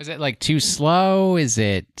open it. Is it like too slow? Is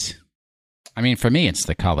it... I mean, for me, it's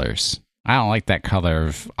the colors. I don't like that color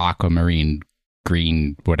of aquamarine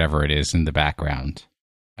green, whatever it is in the background.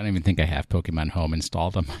 I don't even think I have Pokemon Home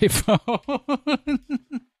installed on my phone.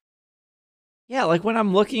 Yeah, like when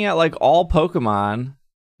I'm looking at like all Pokemon,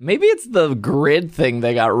 maybe it's the grid thing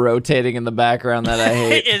they got rotating in the background that I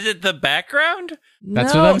hate. Is it the background?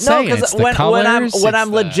 That's what I'm saying. No, because when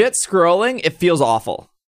I'm legit scrolling, it feels awful.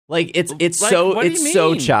 Like it's like,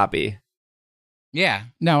 so choppy. Yeah,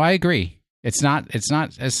 no, I agree. It's not as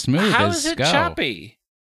smooth as Go. How is it choppy?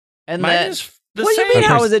 And mine is the what same. do you mean?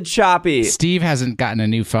 How is it choppy? Steve hasn't gotten a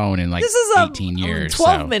new phone in like 18 years.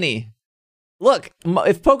 12 mini. Look,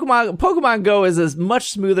 if Pokemon Go is a much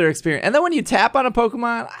smoother experience, and then when you tap on a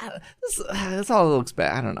Pokemon, this all looks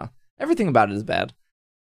bad. I don't know. Everything about it is bad.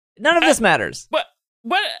 None of this matters. What?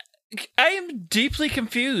 I am deeply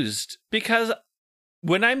confused because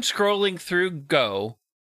when I'm scrolling through Go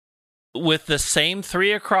with the same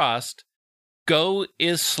 3 across, Go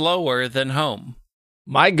is slower than Home.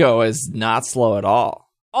 My Go is not slow at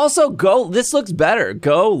all. Also, this looks better.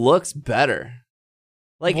 Go looks better.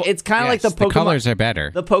 Like, it's kind of like the Pokemon. The colors are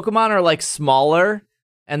better. The Pokemon are, like, smaller,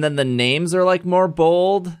 and then the names are, like, more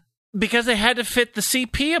bold. Because they had to fit the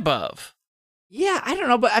CP above. Yeah, I don't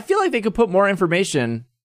know, but I feel like they could put more information.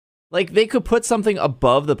 Like, they could put something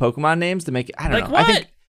above the Pokemon names to make it, I don't know. What?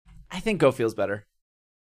 I think Go feels better.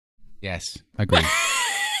 Yes, agreed.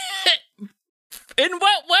 In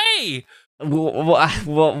what way?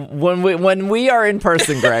 Well, when we are in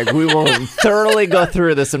person, Greg, we will thoroughly go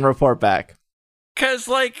through this and report back. Because,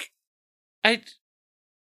 like,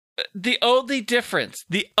 the only difference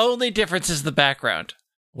is the background.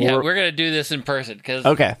 Yeah, we're gonna do this in person because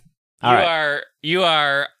okay, you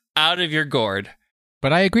are out of your gourd.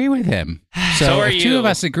 But I agree with him. So if you. two of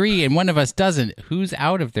us agree and one of us doesn't, who's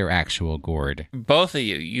out of their actual gourd? Both of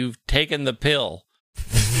you. You've taken the pill.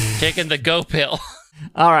 Taken the Go pill.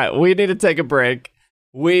 All right, we need to take a break.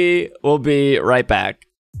 We will be right back.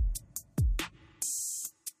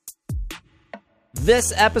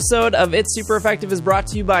 This episode of It's Super Effective is brought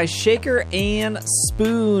to you by Shaker and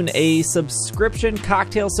Spoon, a subscription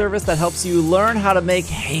cocktail service that helps you learn how to make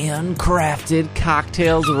handcrafted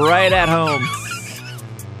cocktails right at home.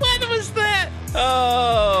 What was that?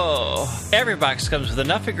 Oh. Every box comes with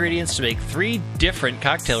enough ingredients to make 3 different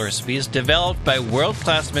cocktail recipes developed by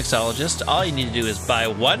world-class mixologists. All you need to do is buy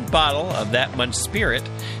 1 bottle of that much spirit,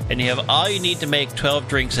 and you have all you need to make 12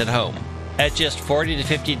 drinks at home. At just $40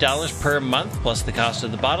 to $50 per month, plus the cost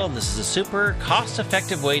of the bottle, this is a super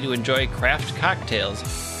cost-effective way to enjoy craft cocktails,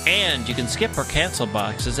 and you can skip or cancel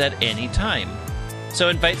boxes at any time. So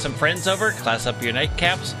invite some friends over, class up your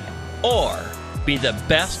nightcaps, or be the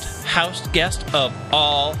best house guest of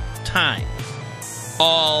all time.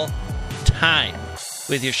 All time.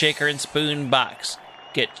 With your Shaker and Spoon box.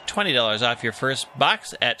 Get $20 off your first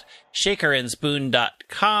box at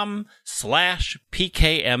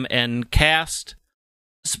shakerandspoon.com/PKMNcast.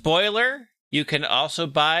 Spoiler, you can also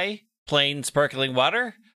buy plain sparkling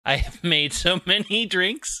water. I have made so many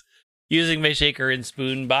drinks using my Shaker and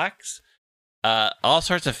Spoon box. All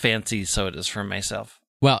sorts of fancy sodas for myself.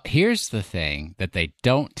 Well, here's the thing that they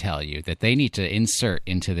don't tell you that they need to insert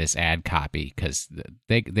into this ad copy because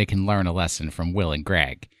they can learn a lesson from Will and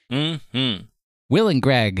Greg. Mm-hmm. Will and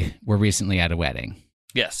Greg were recently at a wedding.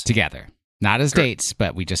 Yes. Together. Not as dates,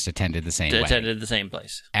 but we just attended the same wedding. Attended the same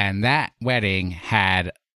place. And that wedding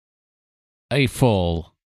had a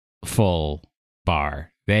full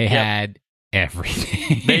bar. They had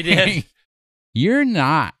everything. They did. You're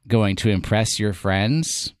not going to impress your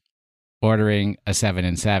friends ordering a 7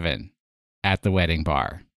 and 7 at the wedding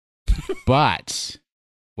bar. But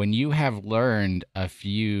when you have learned a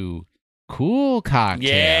few cool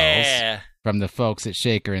cocktails from the folks at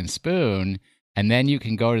Shaker and Spoon, and then you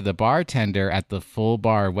can go to the bartender at the full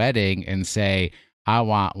bar wedding and say, I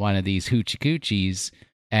want one of these hoochie coochies.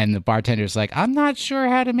 And the bartender's like, I'm not sure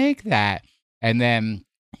how to make that. And then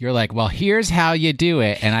you're like, well, here's how you do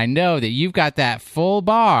it. And I know that you've got that full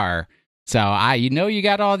bar. So you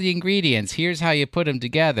got all the ingredients. Here's how you put them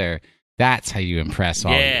together. That's how you impress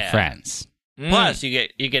all your friends. Plus, you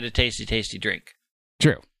get a tasty drink.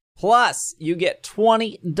 True. Plus, you get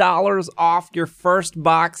 $20 off your first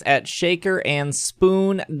box at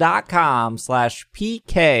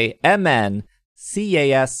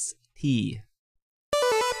shakerandspoon.com/PKMNCAST.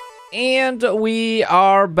 And we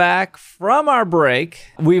are back from our break.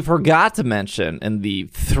 We forgot to mention in the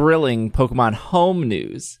thrilling Pokemon Home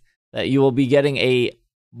news that you will be getting a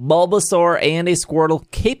Bulbasaur and a Squirtle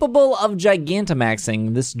capable of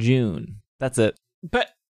Gigantamaxing this June. That's it. But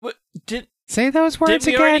say those words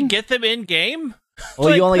did we again. Already get them in game?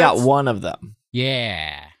 Well, you only got one of them.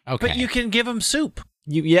 Yeah. Okay. But you can give them soup.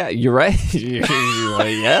 You're right. You're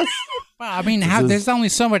right. Yes. Well, I mean, there's only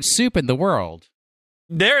so much soup in the world.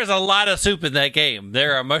 There is a lot of soup in that game.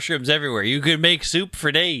 There are mushrooms everywhere. You could make soup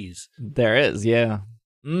for days. There is, yeah.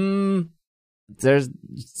 That's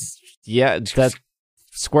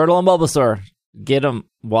Squirtle and Bulbasaur. Get them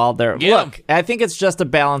while they're... Look, I think it's just to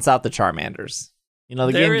balance out the Charmanders. You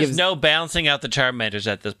know, there is no balancing out the Charmanders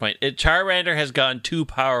at this point. Charmander has gone too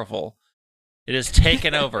powerful. It has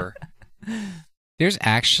taken over. There's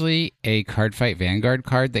actually a Cardfight Vanguard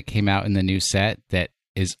card that came out in the new set that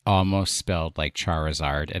is almost spelled like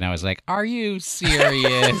Charizard. And I was like, are you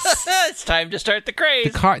serious? It's time to start the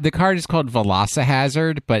craze. The card is called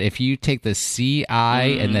Velocihazard, but if you take the CI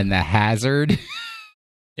and then the hazard...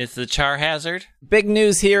 It's the Char Hazard. Big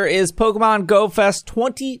news here is Pokemon Go Fest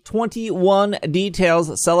 2021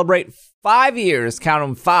 details celebrate 5 years, count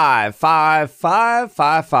them 5, of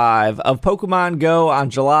Pokemon Go on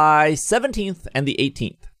July 17th and the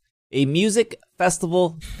 18th. A music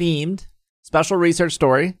festival themed special research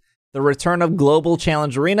story the return of Global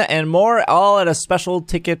Challenge Arena, and more, all at a special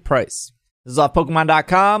ticket price. This is off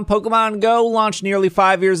Pokemon.com. Pokemon Go launched nearly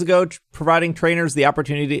 5 years ago, providing trainers the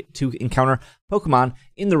opportunity to encounter Pokemon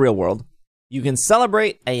in the real world. You can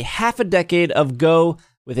celebrate a half a decade of Go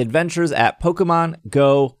with adventures at Pokemon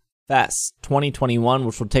Go Fest 2021,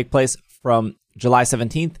 which will take place from July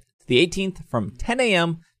 17th to the 18th from 10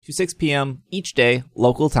 a.m. to 6 p.m. each day,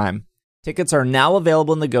 local time. Tickets are now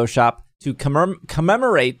available in the Go Shop. To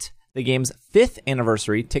commemorate the game's 5th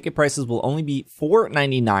anniversary, ticket prices will only be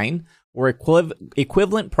 $4.99 or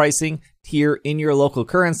equivalent pricing tier in your local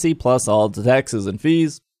currency, plus all the taxes and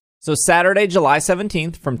fees. So Saturday, July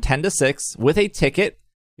 17th from 10 to 6, with a ticket,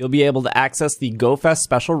 you'll be able to access the GoFest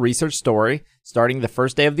special research story starting the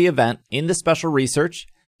first day of the event. In the special research,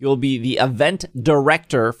 you'll be the event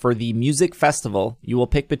director for the music festival. You will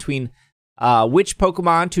pick between which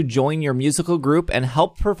Pokemon to join your musical group and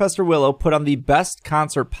help Professor Willow put on the best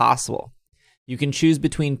concert possible. You can choose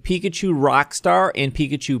between Pikachu Rockstar and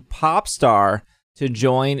Pikachu Popstar to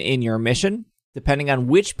join in your mission. Depending on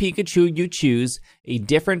which Pikachu you choose, a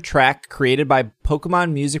different track created by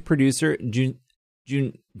Pokemon music producer Junichi.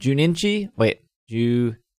 Junichi?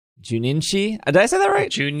 Did I say that right?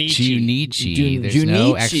 Junichi. There's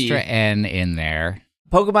no extra N in there.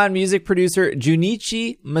 Pokemon music producer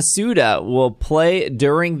Junichi Masuda will play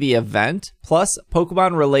during the event. Plus,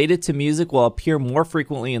 Pokemon related to music will appear more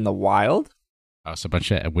frequently in the wild. Oh, so a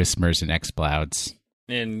bunch of Whismers and Explouds.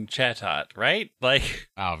 In Chatot, right? Like,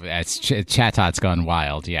 oh, that's Chatot's gone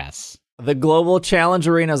wild, yes. The Global Challenge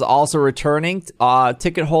Arena is also returning.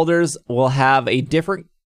 Ticket holders will have a different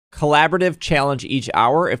collaborative challenge each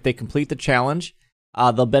hour. If they complete the challenge,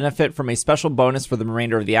 they'll benefit from a special bonus for the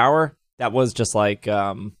remainder of the hour. That was just like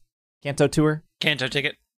Kanto Tour. Kanto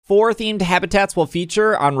ticket. 4 themed habitats will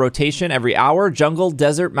feature on rotation every hour: jungle,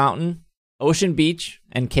 desert, mountain, ocean, beach,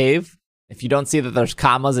 and cave. If you don't see that there's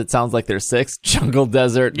commas, it sounds like there's 6. Jungle,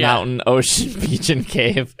 desert, mountain, ocean, beach, and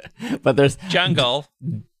cave. But there's jungle,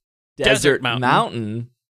 desert,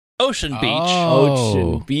 mountain, ocean, beach.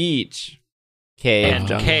 Ocean, beach, cave, and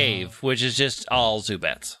jungle. Cave, which is just all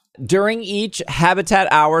Zubats. During each habitat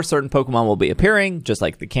hour, certain Pokemon will be appearing, just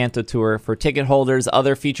like the Kanto Tour. For ticket holders,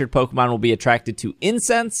 other featured Pokemon will be attracted to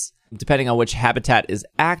incense, depending on which habitat is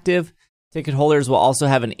active. Ticket holders will also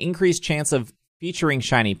have an increased chance of featuring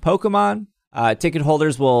shiny Pokemon. Ticket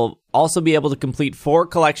holders will also be able to complete 4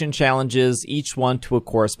 collection challenges, each one to a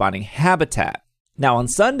corresponding habitat. Now on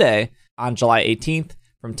Sunday, on July 18th,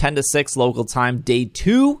 from 10 to 6 local time, day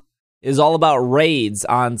 2 is all about raids.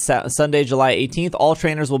 On Sunday, July 18th, all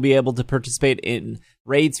trainers will be able to participate in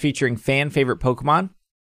raids featuring fan favorite Pokemon.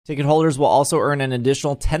 Ticket holders will also earn an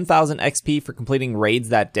additional 10,000 XP for completing raids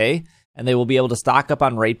that day, and they will be able to stock up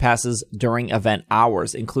on raid passes during event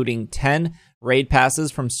hours, including 10 raid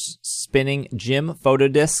passes from spinning gym photo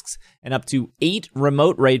discs and up to 8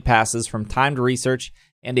 remote raid passes from timed research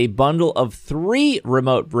and a bundle of 3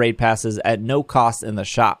 remote raid passes at no cost in the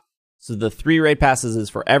shop. So the 3 raid passes is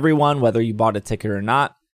for everyone, whether you bought a ticket or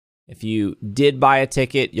not. If you did buy a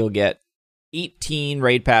ticket, you'll get 18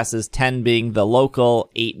 raid passes, 10 being the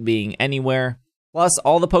local, 8 being anywhere. Plus,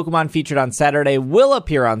 all the Pokemon featured on Saturday will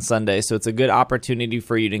appear on Sunday, so it's a good opportunity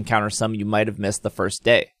for you to encounter some you might have missed the first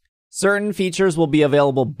day. Certain features will be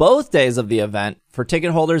available both days of the event. For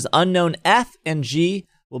ticket holders, unknown F and G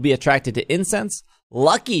will be attracted to incense.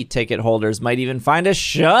 Lucky ticket holders might even find a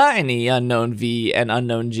shiny unknown V and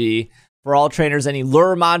unknown G. For all trainers, any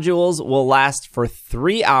lure modules will last for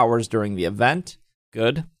 3 hours during the event.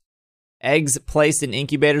 Good. Eggs placed in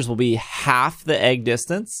incubators will be half the egg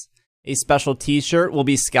distance. A special t-shirt will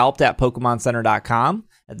be scalped at PokemonCenter.com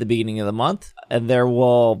at the beginning of the month. And there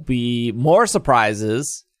will be more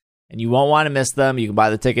surprises, and you won't want to miss them. You can buy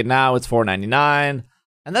the ticket now. It's $4.99.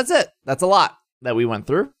 And that's it. That's a lot that we went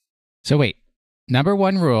through. So wait, number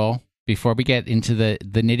 1 rule before we get into the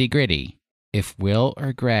nitty-gritty. If Will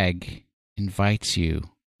or Greg invites you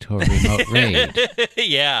to a remote raid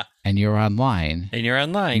yeah, and you're online,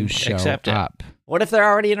 you show up. What if they're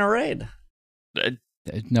already in a raid?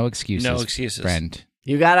 No excuses. No excuses. Friend.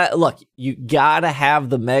 You gotta have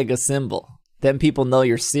the mega symbol. Then people know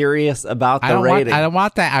you're serious about the raiding. I don't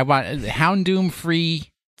want that. I want Houndoom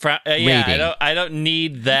free raiding. I don't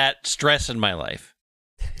need that stress in my life.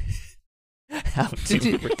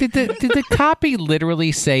 Did the copy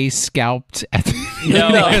literally say scalped at the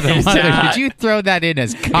No. Did you throw that in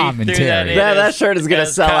as commentary? That shirt is going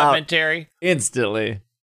to sell commentary. Out instantly.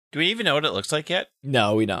 Do we even know what it looks like yet?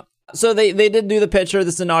 No, we don't. So they did do the picture.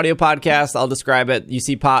 This is an audio podcast. I'll describe it. You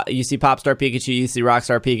see Popstar Pikachu. You see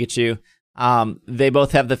Rockstar Pikachu. They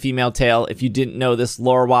both have the female tail. If you didn't know this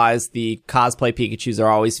lore-wise, the cosplay Pikachus are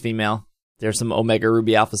always female. There's some Omega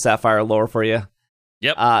Ruby Alpha Sapphire lore for you.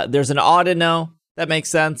 Yep. There's an Audino. That makes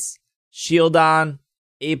sense. Shieldon,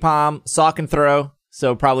 Apom, Sock and Throw.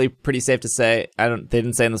 So probably pretty safe to say. They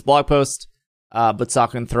didn't say in this blog post, but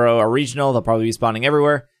Sock and Throw are regional. They'll probably be spawning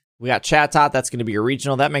everywhere. We got Chatot. That's going to be a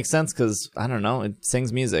regional. That makes sense because, I don't know, it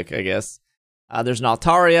sings music, I guess. There's an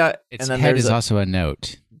Altaria. Its and then head is also a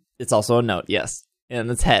note. It's also a note, yes. And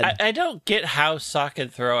its head. I don't get how Sock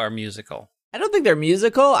and Throw are musical. I don't think they're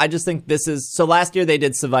musical. I just think this is... So last year they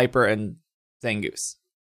did Seviper and Zangoose.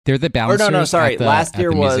 They're the bouncers sorry. last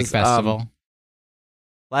year was music festival.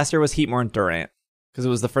 Last year was Heatmore and Durant because it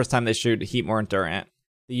was the first time they showed Heatmore and Durant.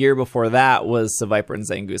 The year before that was Seviper and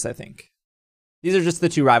Zangoose, I think. These are just the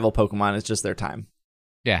two rival Pokemon. It's just their time.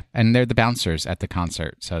 Yeah, and they're the bouncers at the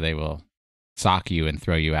concert, so they will sock you and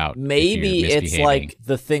throw you out. Maybe it's like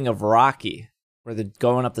the thing of Rocky, where they're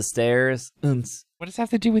going up the stairs. What does that have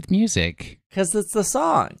to do with music? Because it's the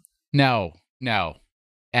song. No.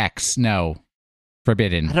 X, no.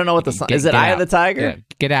 Forbidden. I don't know what the song is. It Eye of the Tiger? Yeah,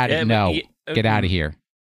 get out of no. Get out of here.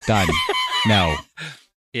 Done. No.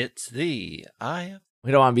 It's the Eye of...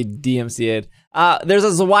 We don't want to be DMCA'd. There's a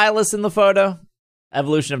Zawilus in the photo.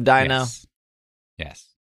 Evolution of Dino.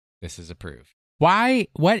 Yes. This is approved. Why?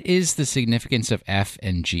 What is the significance of F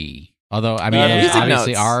and G? Although, I mean, there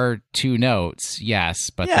obviously are two notes, yes,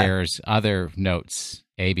 but there's other notes,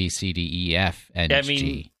 A, B, C, D, E, F, and G.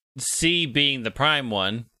 mean, C being the prime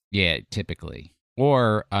one. Yeah, typically.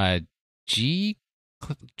 Or G,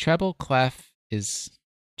 treble clef is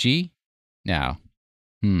G? No.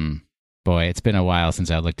 Boy, it's been a while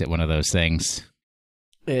since I looked at one of those things.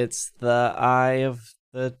 It's the Eye of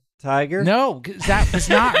the Tiger? No, that was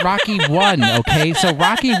not Rocky 1, okay? So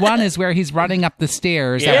Rocky 1 is where he's running up the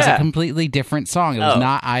stairs. That was a completely different song. It was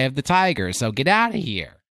not Eye of the Tiger, so get out of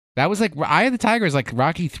here. That was like, Eye of the Tiger is like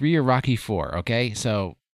Rocky 3 or Rocky 4, okay?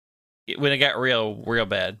 So... When it got real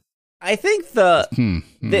bad. I think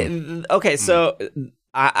okay, so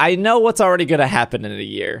I know what's already going to happen in a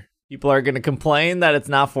year. People are going to complain that it's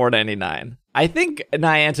not $4.99. I think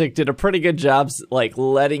Niantic did a pretty good job, like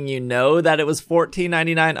letting you know that it was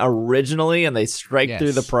 $14.99 originally, and they strike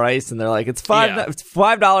through the price, and they're like, it's $5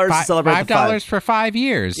 to celebrate $5 for 5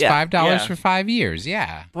 years. Yeah. $5 for 5 years.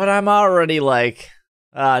 Yeah. But I'm already like,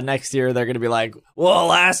 next year they're going to be like, well,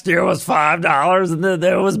 last year was $5, and then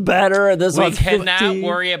it was better, and this one's $15. We cannot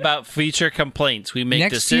worry about future complaints. We make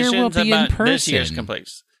next decisions year will be about in person. This year's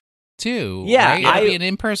complaints. Too. Yeah, right? It'll be an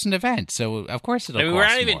in-person event, so of course it'll cost we're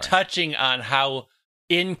not even more. touching on how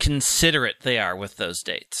inconsiderate they are with those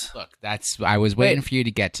dates. Look, I was waiting for you to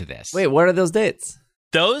get to this. Wait, what are those dates?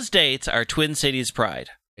 Those dates are Twin Cities Pride.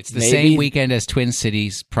 It's the same weekend as Twin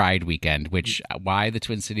Cities Pride weekend, which why the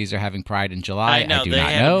Twin Cities are having Pride in July, I do not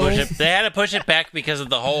know. They had to push it back because of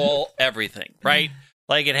the whole everything, right?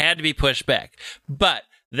 Like it had to be pushed back. But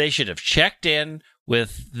they should have checked in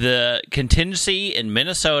with the contingency in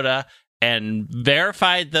Minnesota and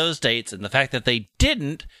verified those dates, and the fact that they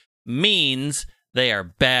didn't means they are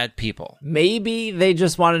bad people. Maybe they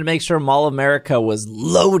just wanted to make sure Mall of America was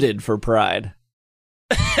loaded for Pride.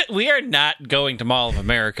 We are not going to Mall of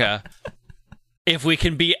America if we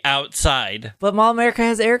can be outside. But Mall of America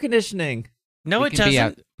has air conditioning. No, it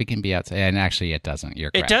doesn't. We can be outside, and actually it doesn't.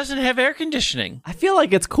 You're correct. It doesn't have air conditioning. I feel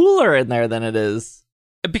like it's cooler in there than it is.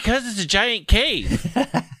 Because it's a giant cave,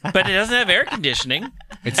 but it doesn't have air conditioning.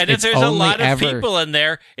 And if there's a lot of people in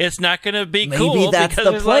there, it's not going to be cool that's because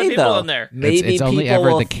the there's play, a lot of people though. in there. Maybe it's only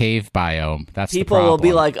ever the cave biome. That's the problem. People will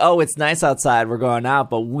be like, oh, it's nice outside, we're going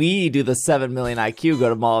out, but we do the 7 million IQ, go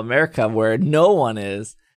to Mall of America where no one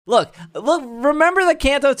is. Look, remember the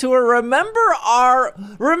Kanto tour? Remember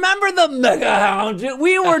the Mega Hound?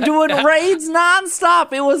 We were doing raids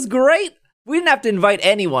nonstop. It was great. We didn't have to invite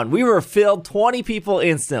anyone. We were filled 20 people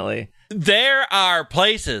instantly. There are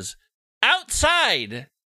places outside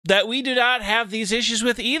that we do not have these issues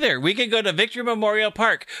with either. We can go to Victory Memorial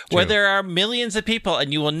Park where there are millions of people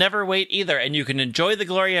and you will never wait either, and you can enjoy the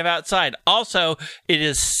glory of outside. Also, it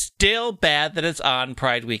is still bad that it's on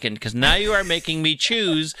Pride Weekend because now you are making me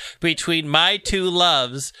choose between my two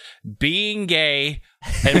loves, being gay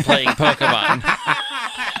and playing Pokemon.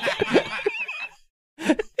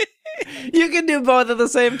 You can do both at the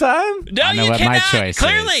same time? No, I know you what cannot. my choice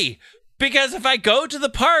Clearly. is. Because if I go to the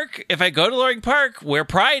park, if I go to Loring Park, where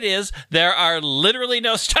Pride is, there are literally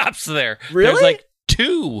no stops there. Really? There's like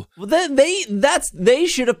 2. Well, then they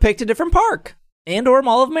should have picked a different park and or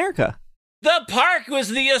Mall of America. The park was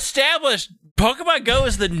the established. Pokemon Go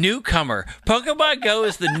is the newcomer. Pokemon Go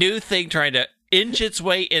is the new thing trying to inch its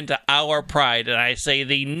way into our pride, and I say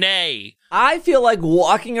the nay. I feel like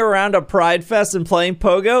walking around a Pride Fest and playing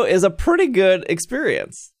Pogo is a pretty good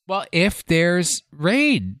experience. Well, if there's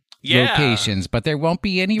raid locations, but there won't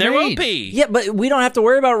be any There raid. won't be. Yeah, but we don't have to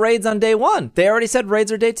worry about raids on day one. They already said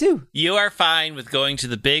raids are day two. You are fine with going to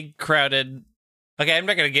the big crowded. Okay, I'm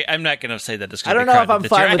not gonna say that it's I gonna don't be know if crowded I'm this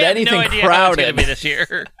fine year. with I have anything no idea how it's crowded. gonna be this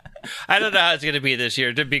year. I don't know how it's gonna be this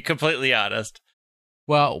year, to be completely honest.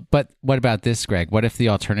 Well, but what about this, Greg? What if the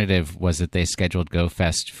alternative was that they scheduled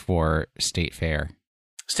GoFest for State Fair?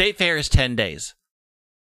 State Fair is 10 days.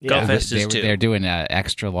 Yeah. GoFest is 2. They're doing an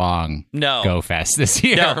extra long No. GoFest this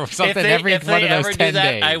year No, or something if every they one of those ever 10 do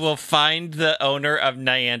that, days. I will find the owner of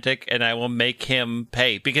Niantic and I will make him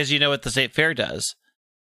pay, because you know what the State Fair does.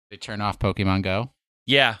 They turn off Pokemon Go?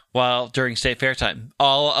 Yeah, well, during State Fair time,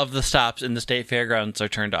 all of the stops in the State Fairgrounds are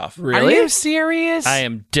turned off. Really? Are you serious? I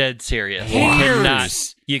am dead serious.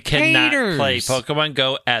 Haters. You cannot Haters. play Pokemon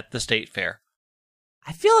Go at the State Fair.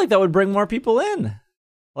 I feel like that would bring more people in.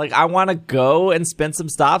 Like, I want to go and spin some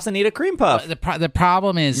stops and eat a cream puff. The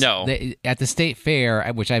problem is No. that at the State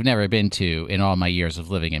Fair, which I've never been to in all my years of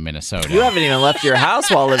living in Minnesota. You haven't even left your house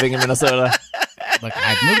while living in Minnesota. Look,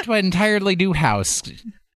 I've moved to an entirely new house.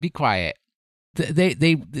 Be quiet.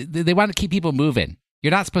 They want to keep people moving.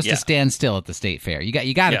 You're not supposed Yeah. to stand still at the State Fair. You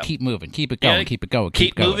got to Yeah. keep moving, keep it going, Yeah, keep it going,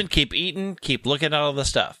 Keep going. moving, keep eating, keep looking at all the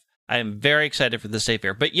stuff. I am very excited for the State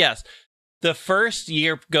Fair. But yes, the first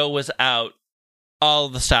year Go was out, all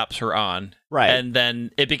the stops were on. Right. And then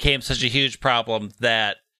it became such a huge problem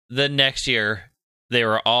that the next year they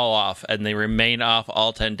were all off, and they remain off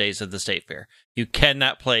all 10 days of the State Fair. You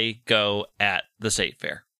cannot play Go at the State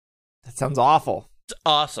Fair. That sounds awful. It's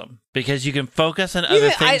awesome because you can focus on Do you other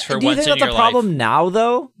think- things for do you once think in that's your a life. problem now,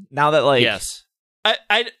 though? Now that, like... Yes. I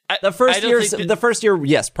The I first don't year, think that- the first year,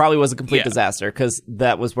 yes, probably was a complete Yeah. disaster because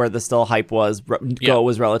that was where the still hype was. Go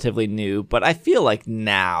was relatively new, but I feel like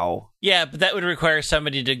now, Yeah, but that would require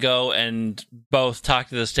somebody to go and both talk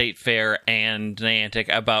to the State Fair and Niantic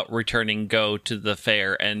about returning Go to the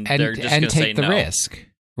fair, and they're just going to say take the no. risk,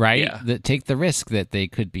 right? Yeah. Take the risk that they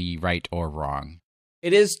could be right or wrong.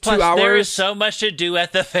 it is 2 Plus, hours. there is so much to do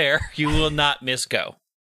at the fair, you will not miss Go.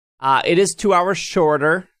 It is 2 hours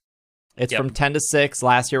shorter. It's Yep. from 10 to 6.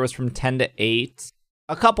 Last year was from 10 to 8.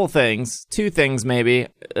 A couple things, 2 things maybe.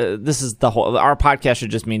 This is the whole. Our podcast should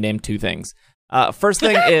just be named 2 things. First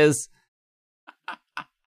thing is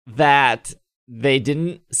that they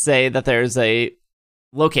didn't say that there's a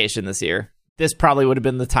location this year. This probably would have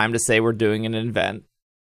been the time to say we're doing an event.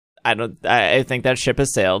 I think that ship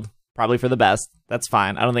has sailed. Probably for the best. That's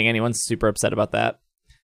fine. I don't think anyone's super upset about that.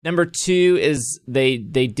 Number 2 is they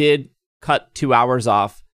did cut 2 hours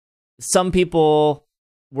off. Some people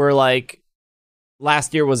were like,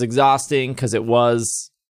 last year was exhausting because it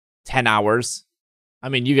was 10 hours. I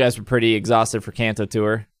mean, you guys were pretty exhausted for Kanto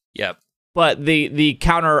Tour. Yep. But the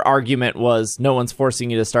counter argument was no one's forcing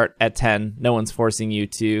you to start at 10. No one's forcing you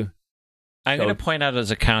to... I'm going to point out as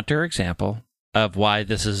a counter example of why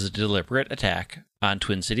this is a deliberate attack on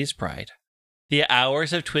Twin Cities Pride. The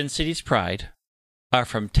hours of Twin Cities Pride are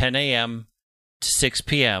from 10 a.m. to 6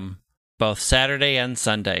 p.m., both Saturday and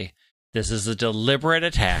Sunday. This is a deliberate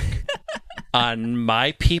attack on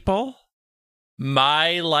my people,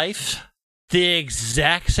 my life, the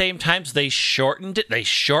exact same times. They shortened it. They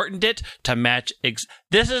shortened it to match.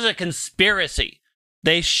 This is a conspiracy.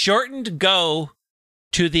 They shortened Go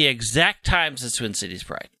to the exact times as Twin Cities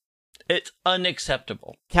Pride. It's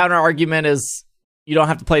unacceptable. Counter argument is you don't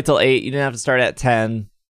have to play till 8. You didn't have to start at 10.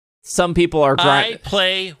 Some people are I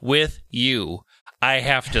play with you. I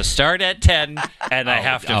have to start at 10 and I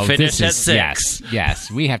have to finish at 6.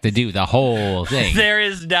 Yes. We have to do the whole thing. There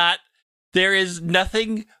is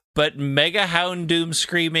nothing but Mega Houndoom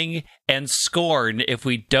screaming and scorn if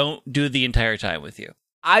we don't do the entire time with you.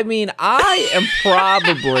 I mean, I am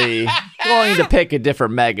probably going to pick a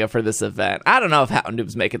different Mega for this event. I don't know if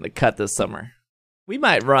Houndoom's making the cut this summer. We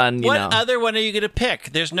might run, What other one are you going to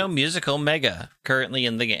pick? There's no musical Mega currently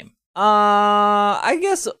in the game. I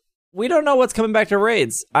guess we don't know what's coming back to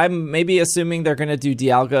raids. I'm maybe assuming they're going to do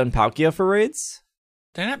Dialga and Palkia for raids.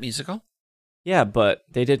 They're not musical. Yeah, but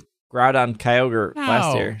they did Groudon Kyogre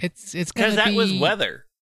last year. It's Because gonna that be, was weather.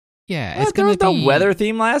 Yeah, What? it's There gonna was no be weather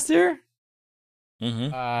theme last year?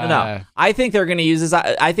 Mm-hmm. No. I think they're going to use this.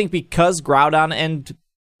 I think because Groudon and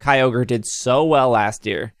Kyogre did so well last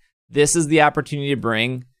year, this is the opportunity to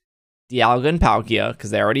bring Dialga and Palkia,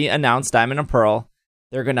 because they already announced Diamond and Pearl.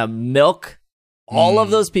 They're going to milk all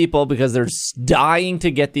of those people because they're dying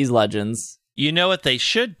to get these legends. You know what they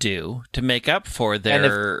should do to make up for And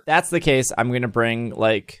their... if that's the case, I'm going to bring,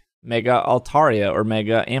 like, Mega Altaria or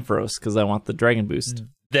Mega Ampharos because I want the Dragon Boost.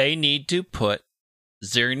 They need to put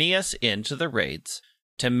Xerneas into the raids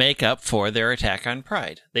to make up for their attack on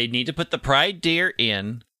Pride. They need to put the Pride Deer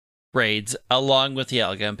in raids along with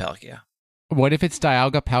Dialga and Palkia. What if it's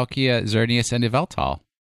Dialga, Palkia, Xerneas, and Yveltal?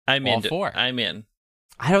 I'm All in. four. I'm in.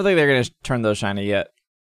 I don't think they're going to turn those shiny yet.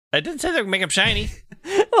 I didn't say they're going to make them shiny.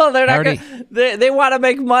 Well, they're not. They want to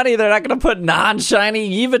make money. They're not going to put non-shiny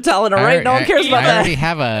Yveltal in a raid. No one cares about that. I already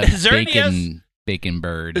have a bacon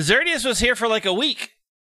bird. Xerneas was here for like a week.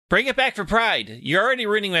 Bring it back for Pride. You're already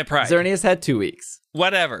ruining my Pride. Xerneas had 2 weeks.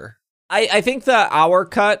 Whatever. I think the hour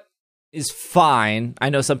cut is fine. I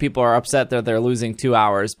know some people are upset that they're losing 2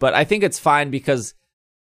 hours, but I think it's fine because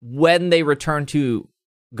when they return to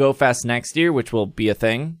Go Fest next year, which will be a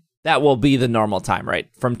thing, that will be the normal time, right?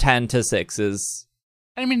 From 10 to 6 is...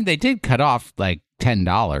 I mean, they did cut off like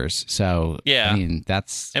 $10, so yeah. I mean,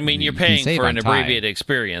 that's... I mean, you're paying for an abbreviated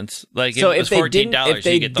experience. Like, so if it was $14, you get the whole time. If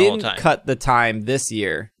they didn't cut the time this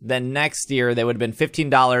year, then next year they would have been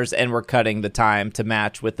 $15 and we're cutting the time to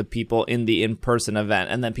match with the people in the in-person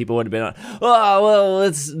event. And then people would have been, oh, well,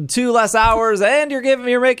 it's 2 less hours and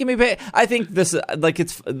you're making me pay. I think this, like,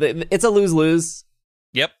 it's a lose-lose.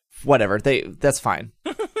 Yep. Whatever. That's fine.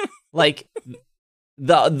 Like...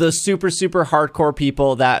 The super, super hardcore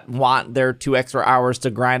people that want their 2 extra hours to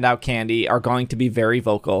grind out candy are going to be very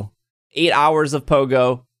vocal. 8 hours of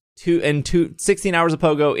Pogo, 16 hours of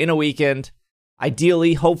Pogo in a weekend,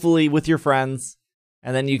 ideally, hopefully with your friends,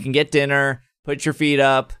 and then you can get dinner, put your feet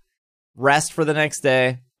up, rest for the next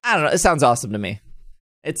day. I don't know. It sounds awesome to me.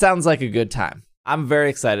 It sounds like a good time. I'm very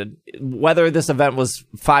excited. Whether this event was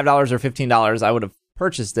 $5 or $15, I would have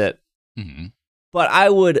purchased it. Mm-hmm. But I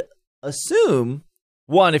would assume...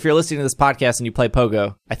 One, if you're listening to this podcast and you play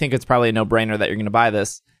Pogo, I think it's probably a no-brainer that you're going to buy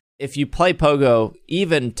this. If you play Pogo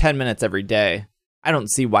even 10 minutes every day, I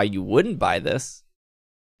don't see why you wouldn't buy this.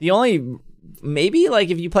 The only, maybe, like,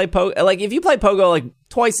 if you play Pogo, like,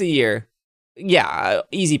 twice a year, yeah,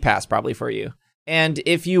 easy pass probably for you. And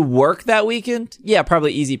if you work that weekend, yeah,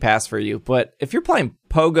 probably easy pass for you. But if you're playing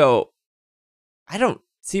Pogo, I don't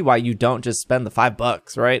see why you don't just spend the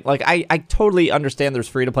 $5, right? Like, I totally understand there's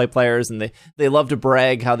free-to-play players, and they love to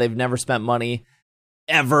brag how they've never spent money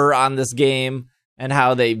ever on this game, and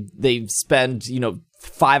how they spend,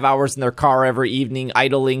 5 hours in their car every evening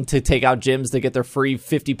idling to take out gyms to get their free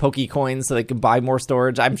 50 Poke coins so they can buy more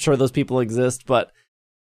storage. I'm sure those people exist, but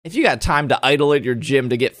if you got time to idle at your gym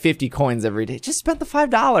to get 50 coins every day, just spend the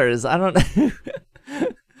 $5. I don't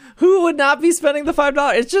who would not be spending the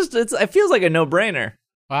 $5? It feels like a no-brainer.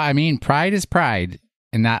 Well, I mean, pride is pride,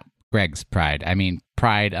 and not Greg's pride. I mean,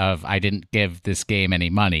 pride of I didn't give this game any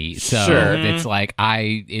money. So sure. It's like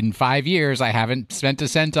in 5 years, I haven't spent a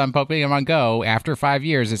cent on Pokemon Go. After 5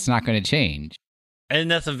 years, it's not going to change. And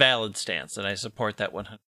that's a valid stance, and I support that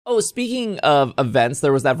 100%. Oh, speaking of events,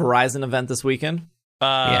 there was that Verizon event this weekend.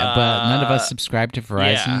 Yeah, but none of us subscribe to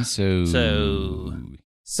Verizon,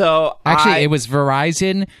 So actually, it was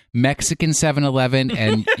Verizon, Mexican 7-Eleven,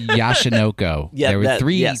 and Yashinoko. Yeah, there were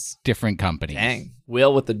three different companies. Dang.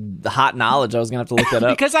 Will, with the hot knowledge, I was going to have to look that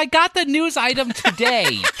up. Because I got the news item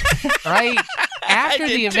today, right? After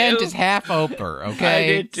the event is half over, okay? I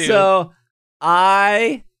did too. So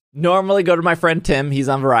I normally go to my friend Tim. He's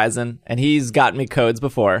on Verizon, and he's gotten me codes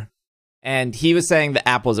before. And he was saying the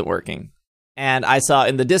app wasn't working. And I saw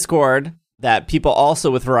in the Discord that people also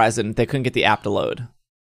with Verizon, they couldn't get the app to load.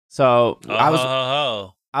 So I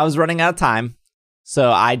was running out of time,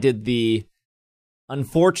 so I did the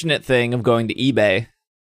unfortunate thing of going to eBay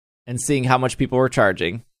and seeing how much people were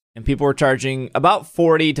charging, and people were charging about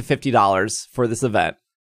 $40 to $50 for this event,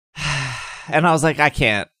 and I was like, I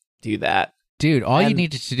can't do that. Dude, all you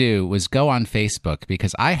needed to do was go on Facebook,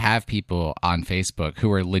 because I have people on Facebook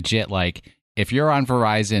who are legit like, if you're on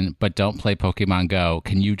Verizon but don't play Pokemon Go,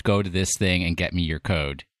 can you go to this thing and get me your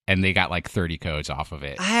code? And they got like 30 codes off of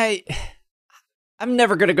it. I'm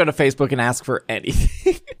never going to go to Facebook and ask for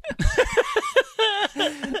anything.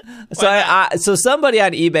 So somebody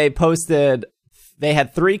on eBay posted they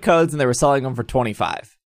had 3 codes and they were selling them for $25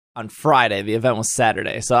 on Friday. The event was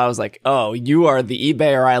Saturday. So I was like, oh, you are the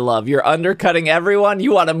eBayer I love. You're undercutting everyone.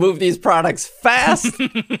 You want to move these products fast?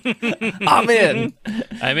 I'm in.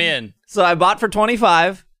 So I bought for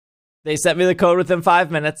 $25. They sent me the code within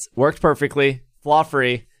 5 minutes. Worked perfectly.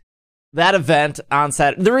 Flaw-free. That event on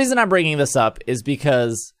Saturday, the reason I'm bringing this up is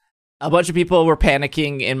because a bunch of people were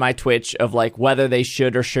panicking in my Twitch of like whether they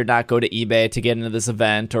should or should not go to eBay to get into this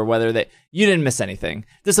event, or whether you didn't miss anything.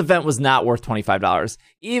 This event was not worth $25.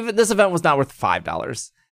 Even this event was not worth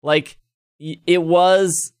 $5. Like, it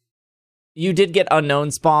was, you did get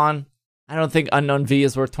unknown spawn. I don't think Unknown V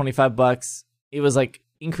is worth $25. It was like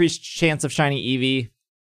increased chance of shiny Eevee.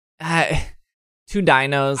 2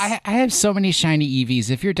 dinos. I have so many shiny EVs.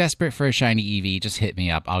 If you're desperate for a shiny EV, just hit me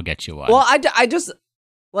up. I'll get you one. Well, I just,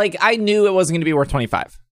 like, I knew it wasn't going to be worth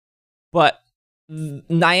 25. But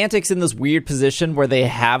Niantic's in this weird position where they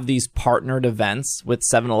have these partnered events with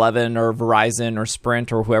 7-Eleven or Verizon or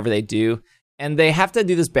Sprint or whoever they do. And they have to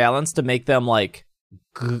do this balance to make them, like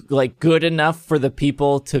good enough for the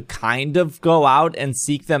people to kind of go out and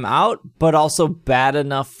seek them out, but also bad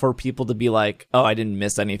enough for people to be like, oh, I didn't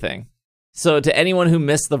miss anything. So to anyone who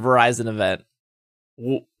missed the Verizon event,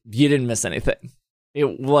 you didn't miss anything.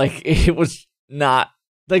 It was not,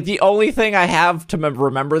 like, the only thing I have to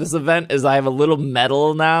remember this event is I have a little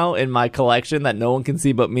medal now in my collection that no one can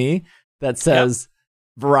see but me that says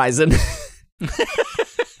Verizon.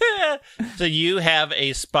 So you have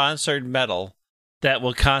a sponsored medal that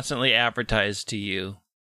will constantly advertise to you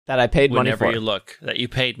that I paid money for. Whenever you look, that you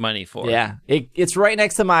paid money for. Yeah, it's right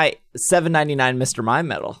next to my $7.99 Mr. Mime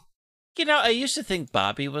medal. You know, I used to think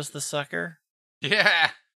Bobby was the sucker.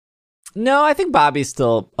 Yeah. No, I think Bobby's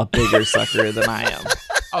still a bigger sucker than I am.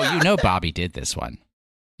 Oh, you know Bobby did this one.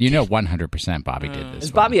 You know 100% Bobby did this one.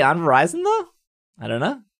 Is Bobby on Verizon, though? I don't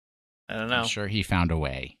know. I'm sure he found a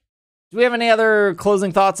way. Do we have any other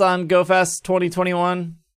closing thoughts on GoFest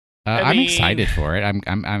 2021? I'm excited for it.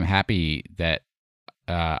 I'm happy that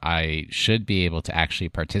I should be able to actually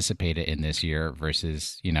participate in this year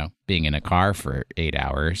versus, being in a car for 8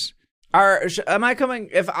 hours. Am I coming?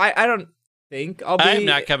 If I don't think I'll be. I'm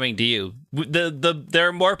not coming to you. There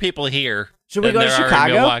are more people here. Should we go to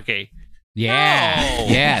Chicago? Milwaukee. Yeah.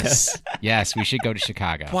 No. Yes. We should go to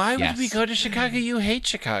Chicago. Why would we go to Chicago? You hate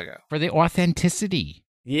Chicago for the authenticity.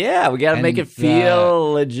 Yeah, we got to make it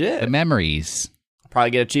feel legit. The memories.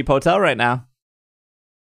 Probably get a cheap hotel right now.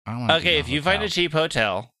 Okay, if you find a cheap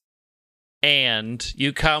hotel and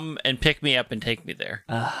you come and pick me up and take me there.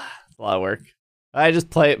 It's a lot of work. I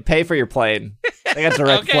just pay for your plane. I got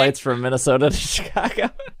direct flights from Minnesota to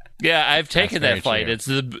Chicago. Yeah, I've taken that flight.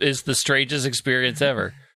 True. It's the strangest experience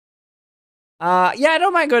ever. I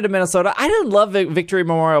don't mind going to Minnesota. I didn't love Victory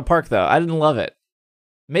Memorial Park, though. I didn't love it.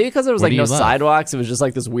 Maybe because there was no sidewalks. It was just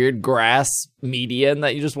like this weird grass median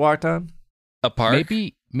that you just walked on. A park?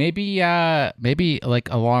 Maybe like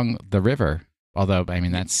along the river. Although, I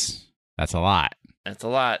mean, that's a lot. That's a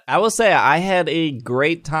lot. I will say I had a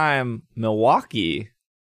great time Milwaukee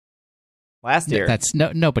last year. That's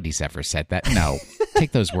nobody's ever said that. No,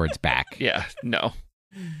 take those words back. Yeah, no.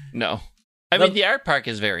 I mean, the art park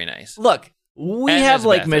is very nice. Look, we have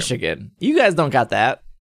Lake Michigan. You guys don't got that.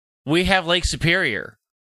 We have Lake Superior.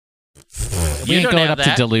 We ain't going up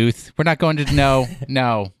to Duluth. We're not going to.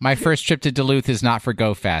 No. My first trip to Duluth is not for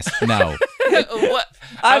GoFest. No. What?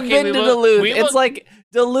 I've been to Duluth. It's like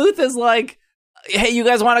Duluth is like, hey, you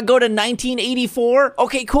guys want to go to 1984?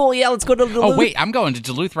 Okay, cool. Yeah, let's go to Duluth. Oh wait, I'm going to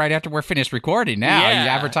Duluth right after we're finished recording. Now you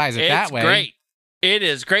advertise it that way. It's great. It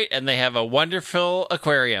is great, and they have a wonderful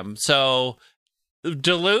aquarium. So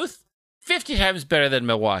Duluth, 50 times better than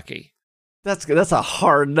Milwaukee. That's a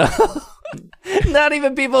hard no. Not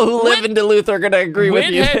even people who live in Duluth are going to agree with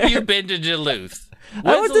you. When have you been to Duluth?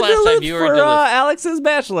 I went to Duluth for Alex's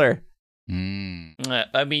bachelor.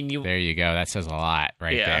 I mean, there you go. That says a lot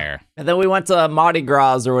right there. And then we went to Mardi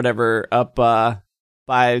Gras or whatever up by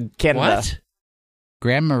Canada. What?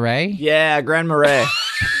 Grand Marais? Yeah, Grand Marais.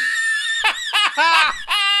 I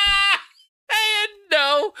had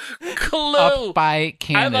no clue. Up by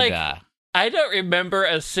Canada. I don't remember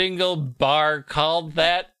a single bar called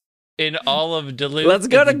that in all of Duluth. Let's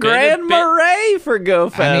go to Grand Marais for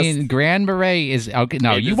GoFest. I mean, Grand Marais is okay.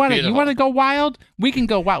 No, you want to go wild? We can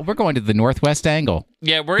go wild. We're going to the Northwest Angle.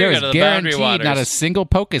 Yeah, we're going to the Boundary Waters. Not a single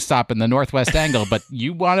Pokestop in the Northwest Angle, but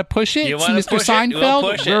you want to push it, Mr.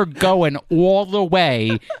 Seinfeld? We're going all the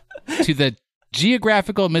way to the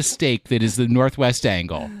geographical mistake that is the Northwest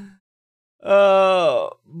Angle.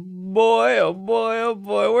 Oh boy! Oh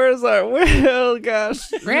boy! Where's our? Oh gosh!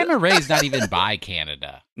 Grand Marais is not even by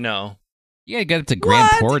Canada. No, you gotta get up to Grand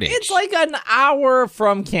Portage. It's like an hour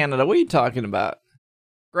from Canada. What are you talking about,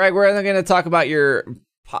 Greg? We're going to talk about your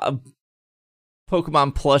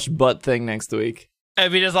Pokemon plush butt thing next week. I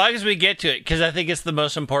mean, as long as we get to it, because I think it's the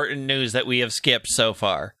most important news that we have skipped so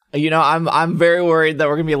far. You know, I'm very worried that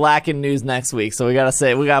we're going to be lacking news next week, so we got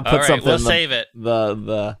to put something. We'll save it.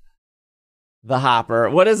 The hopper.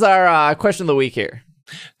 What is our question of the week here?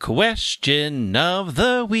 Question of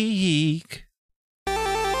the week.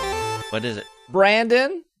 What is it?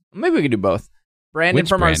 Brandon. Maybe we could do both. Brandon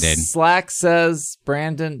from Brandon? Our Slack says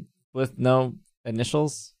Brandon with no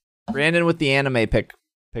initials. Brandon with the anime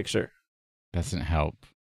picture. Doesn't help.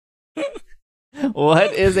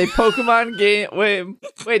 What is a Pokemon game?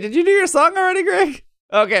 Wait, did you do your song already, Greg?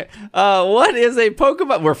 Okay. What is a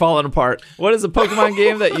Pokemon? We're falling apart. What is a Pokemon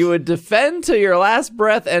game that you would defend to your last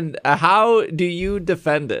breath, and how do you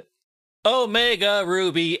defend it? Omega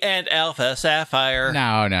Ruby and Alpha Sapphire.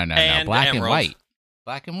 No. Black Emerald. and white.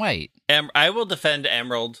 Black and white. I will defend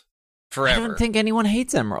Emerald forever. I don't think anyone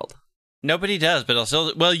hates Emerald. Nobody does, but I'll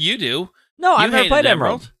still. Well, you do. No, You I've never hated played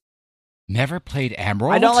Emerald. Never played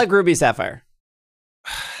Emerald? I don't like Ruby Sapphire.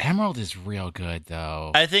 Emerald is real good,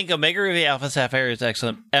 though. I think Omega Ruby Alpha Sapphire is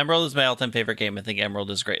excellent. Emerald is my all-time favorite game. I think Emerald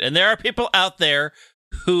is great. And there are people out there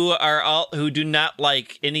who do not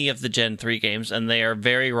like any of the Gen 3 games, and they are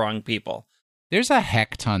very wrong people. There's a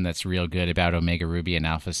heck ton that's real good about Omega Ruby and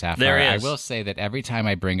Alpha Sapphire. There is. I will say that every time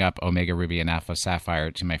I bring up Omega Ruby and Alpha Sapphire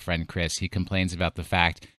to my friend Chris, he complains about the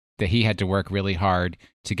fact that he had to work really hard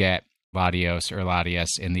to get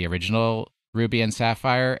Latios in the original Ruby and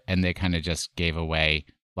Sapphire, and they kind of just gave away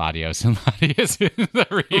Latios in the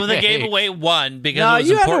remake. Well, they gave away one because No, it was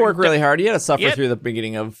you had to important work really hard. You had to suffer Yep. through the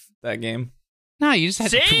beginning of that game. No, you just had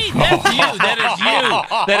See, to... that's you.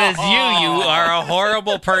 That is you. You are a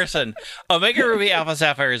horrible person. Omega Ruby Alpha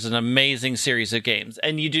Sapphire is an amazing series of games,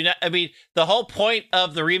 and you do not. I mean, the whole point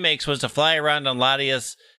of the remakes was to fly around on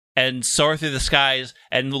Latias and soar through the skies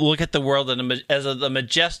and look at the world the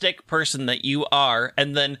majestic person that you are,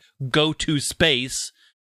 and then go to space.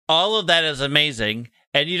 All of that is amazing,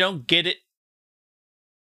 and you don't get it.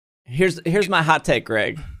 Here's my hot take,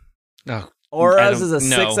 Greg. Oh, Auras is a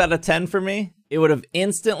 6 out of 10 for me. It would have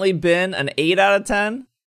instantly been an 8 out of 10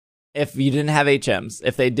 if you didn't have HMs.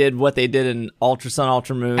 If they did what they did in Ultra Sun,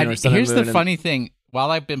 Ultra Moon, or Sun here's and Moon. the funny thing.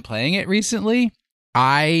 While I've been playing it recently,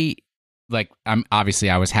 I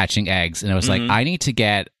was hatching eggs, and I was like, I need to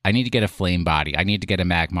get a flame body. I need to get a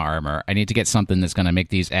magma armor. I need to get something that's going to make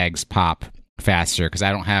these eggs pop faster, because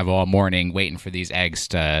I don't have all morning waiting for these eggs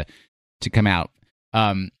to come out.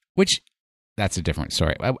 Which that's a different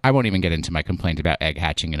story. I won't even get into my complaint about egg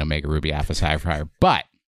hatching in Omega Ruby Alpha Sapphire, but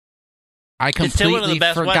I completely it's still one of the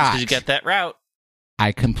best ones forgot. because you get that route.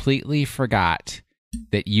 I completely forgot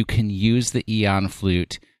that you can use the Eon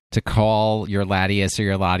Flute to call your Latias or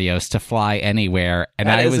your Latios to fly anywhere, and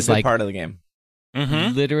that I is was a good like, part of the game.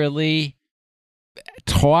 Mm-hmm. literally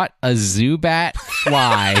taught a Zubat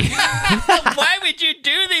fly. Why would you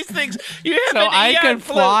do these things? You have So an I Eon could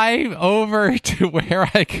flute. fly over to where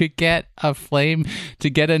I could get a flame, to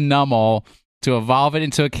get a Numel, to evolve it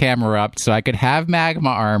into a Camerupt, so I could have magma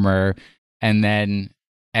armor, and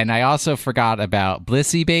I also forgot about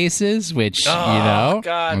Blissey bases, which God,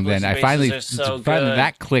 and then Blissey I finally bases are so good.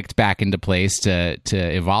 that clicked back into place to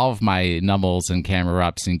evolve my Numels and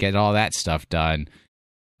Camerupts and get all that stuff done.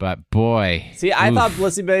 But boy, See, I oof. thought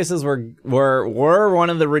Blissey bases were one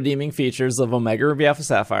of the redeeming features of Omega Ruby Alpha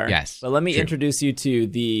Sapphire. Yes, But let me true. introduce you to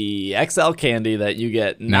the XL candy that you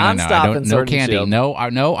get No, nonstop in no Sword and candy, Shield.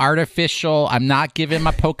 no artificial. I'm not giving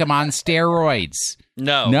my Pokemon steroids.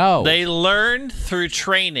 No. They learn through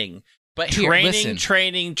training. But here, listen.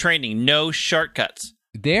 Training. No shortcuts.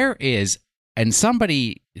 There is, and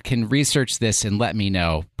somebody can research this and let me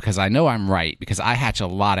know, because I know I'm right, because I hatch a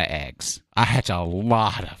lot of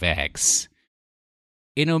eggs.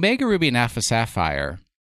 In Omega Ruby and Alpha Sapphire,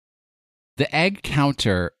 the egg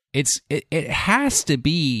counter, it has to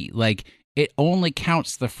be like, it only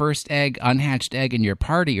counts the first unhatched egg in your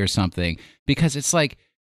party or something, because it's like,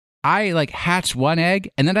 I hatch one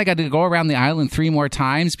egg, and then I got to go around the island 3 more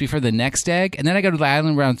times before the next egg, and then I go to the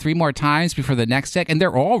island around 3 more times before the next egg, and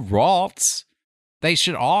they're all Ralts. They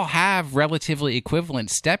should all have relatively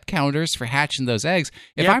equivalent step counters for hatching those eggs.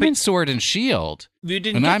 If Yeah, I'm but in Sword and Shield... You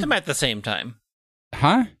didn't and get I'm- them at the same time.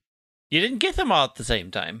 Huh? You didn't get them all at the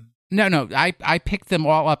same time. No, I picked them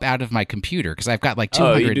all up out of my computer, because I've got like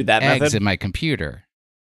Oh, you 200 do that eggs method? in my computer,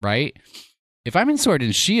 right? If I'm in Sword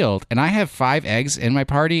and Shield, and I have 5 eggs in my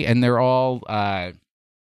party, and they're all...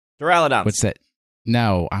 Duraludons. What's that?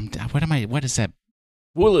 No, what is that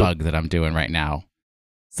Wooloo. bug that I'm doing right now?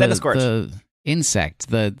 Centiskorch. The insect,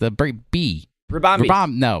 the bee. Ribombi.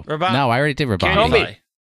 No, I already did Ribombi. Candy.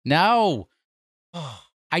 No,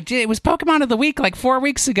 I did. It was Pokemon of the Week like 4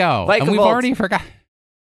 weeks ago, and we've Vikavolt. already forgot.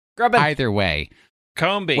 Grubbin. Either way,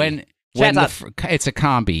 Combi. when Chatot. it's a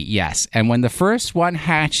combi, yes, and when the first one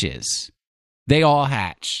hatches, they all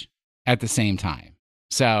hatch at the same time.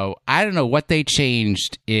 So I don't know what they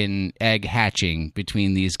changed in egg hatching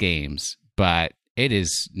between these games, but it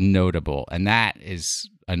is notable, and that is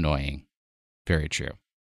annoying. Very true.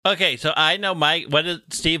 Okay, so I know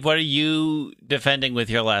Steve, what are you defending with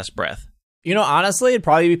your last breath? You know, honestly, it'd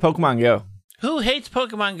probably be Pokemon Go. Who hates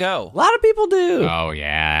Pokemon Go? A lot of people do. Oh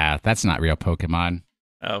yeah, that's not real Pokemon.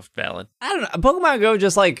 Oh, valid. I don't know. Pokemon Go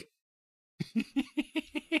just like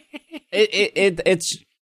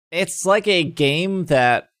it's like a game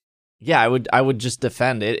that I would just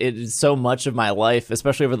defend it. It is so much of my life,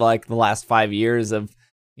 especially over the last 5 years of,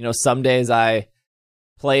 some days I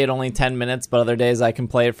play it only 10 minutes, but other days I can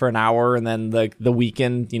play it for an hour. And then the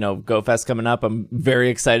weekend, GoFest coming up, I'm very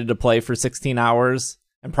excited to play for 16 hours.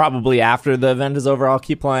 And probably after the event is over, I'll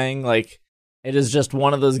keep playing. Like, it is just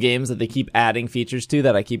one of those games that they keep adding features to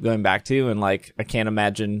that I keep going back to. And I can't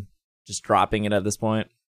imagine just dropping it at this point.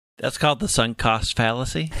 That's called the sunk cost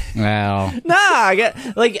fallacy. Well, Nah, I get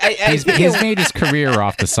he's made his career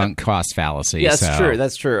off the sunk cost fallacy. Yeah, that's true.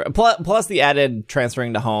 That's true. Plus, the added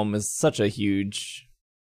transferring to home is such a huge.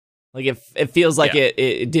 It feels like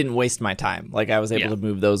it didn't waste my time. I was able to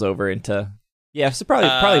move those over into. Yeah, so probably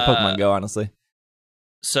Pokemon Go, honestly.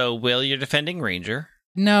 So, Will, you're defending Ranger.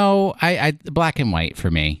 No, I Black and White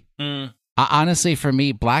for me. Mm. Honestly, for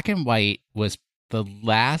me, Black and White was the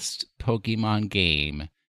last Pokemon game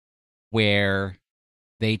where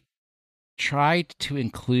they tried to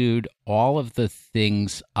include all of the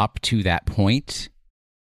things up to that point.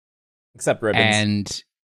 Except ribbons. And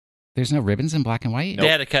there's no ribbons in Black and White? They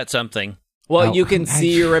had to cut something. Well, you can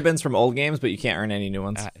see your ribbons from old games, but you can't earn any new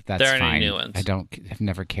ones. That's there aren't fine. any new ones. I've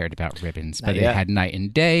never cared about ribbons, Not but yet. it had night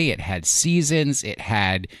and day. It had seasons. It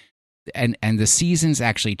had, and the seasons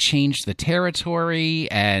actually changed the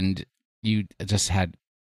territory, and you just had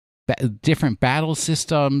different battle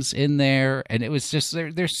systems in there, and it was just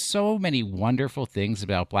there's so many wonderful things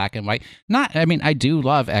about Black and White. I do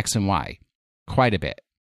love X and Y quite a bit,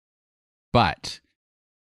 but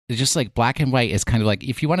it's just like Black and White is kind of like,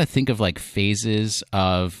 if you want to think of like phases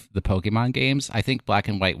of the Pokemon games, I think Black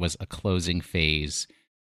and White was a closing phase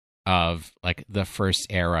of like the first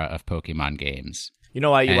era of Pokemon games. You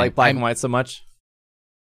know why you like Black and White so much?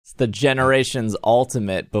 It's the generation's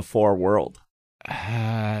ultimate before world.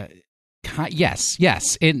 Yes,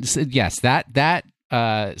 that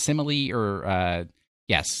simile or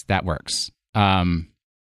yes, that works. I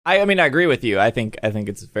agree with you. I think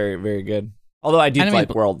it's very, very good. Although I do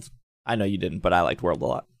like World. I know you didn't, but I liked World a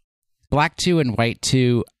lot. Black 2 and White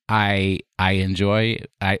 2, I enjoy.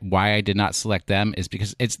 Why I did not select them is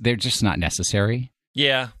because they're just not necessary.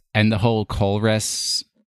 Yeah. And the whole Colress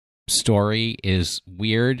story is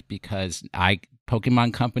weird because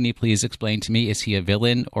Pokemon Company, please explain to me, is he a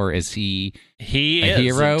villain or is he a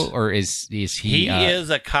hero or is he... He is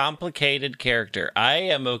a complicated character. I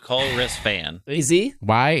am a Colress fan. Is he?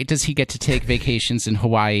 Why does he get to take vacations in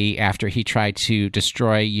Hawaii after he tried to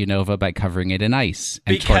destroy Unova by covering it in ice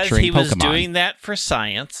and torturing Pokemon? Because he was doing that for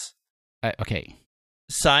science. Okay.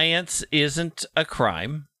 Science isn't a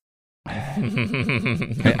crime. Are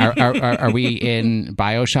we in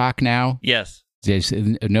BioShock now? Yes. There's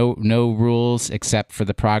no rules except for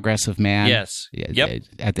the progress of man. Yes. Yep.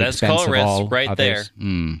 At the That's expense Colress of all right others. there.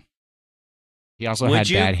 Mm. He also had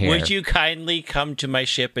bad hair. Would you kindly come to my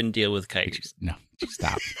ship and deal with kites? No,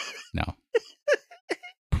 stop. No.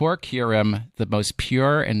 Poor Kyurem, the most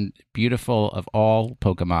pure and beautiful of all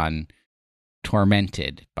Pokemon,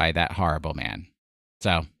 tormented by that horrible man.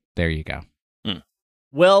 So there you go.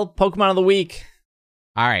 Well, Pokemon of the Week.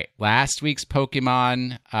 All right, last week's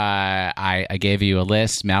Pokemon, I gave you a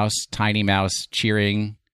list: Mouse, Tiny Mouse,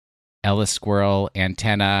 Cheering, Ellis Squirrel,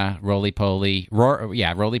 Antenna, Roly-Poly,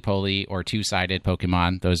 Roly-Poly, or two-sided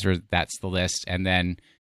Pokemon. That's the list. And then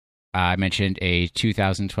I mentioned a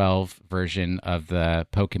 2012 version of the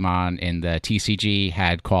Pokemon in the TCG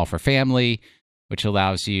had Call for Family, which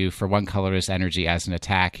allows you, for one colorless energy as an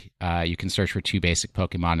attack, you can search for two basic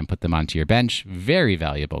Pokemon and put them onto your bench. Very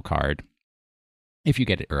valuable card if you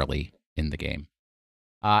get it early in the game.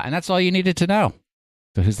 And that's all you needed to know.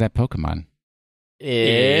 So who's that Pokemon?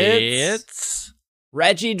 It's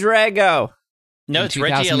Reggie Drago. No, it's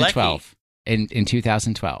Reggie Alecki. In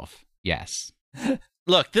 2012, yes.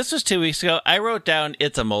 Look, this was 2 weeks ago. I wrote down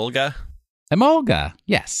it's Emolga. Emolga,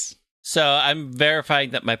 yes. So I'm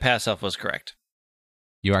verifying that my past self was correct.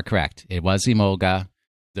 You are correct. It was Emolga.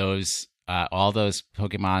 Those all those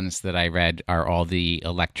Pokemons that I read are all the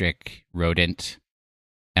electric rodent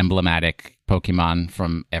emblematic Pokemon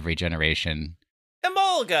from every generation.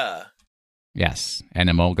 Emolga! Yes, and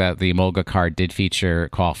the Emolga card did feature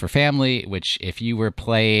Call for Family, which if you were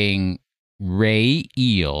playing Ray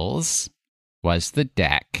Eels was the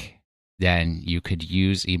deck, then you could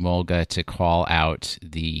use Emolga to call out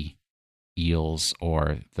the Eels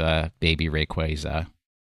or the baby Rayquaza,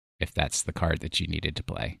 if that's the card that you needed to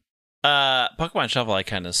play. Pokemon Shuffle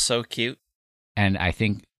Icon is so cute. And I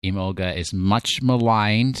think Emolga is much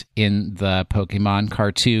maligned in the Pokemon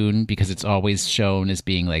cartoon because it's always shown as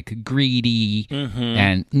being like greedy. Mm-hmm.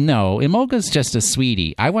 And no, Emolga's just a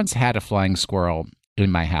sweetie. I once had a flying squirrel in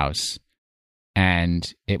my house,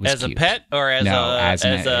 and it was as cute. A pet or as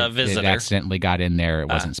a visitor? It accidentally got in there. It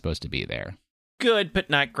wasn't supposed to be there. Good, but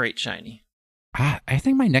not great shiny. I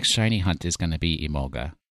think my next shiny hunt is going to be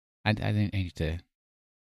Emolga. I need to.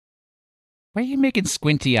 What are you making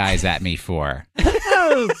squinty eyes at me for?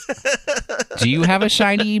 Do you have a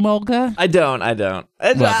shiny Emolga? I don't. Well,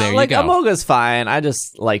 there you go. Emolga's fine. I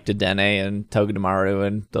just like Dedenne and Togedemaru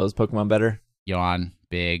and those Pokemon better. Yawn.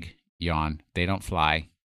 Big. Yawn. They don't fly.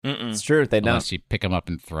 Mm-mm. It's true. They don't. Unless you pick them up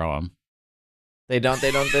and throw them. They don't.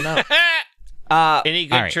 They don't. Any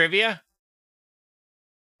good trivia?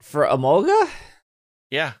 For Emolga?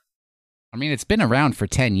 Yeah. I mean, it's been around for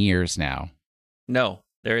 10 years now. No,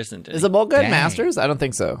 there isn't any. Is Emolga in Dang. Masters? I don't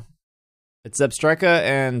think so. It's Zebstrika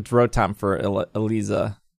and Rotom for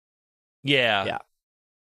Eliza. Yeah.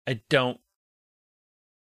 I don't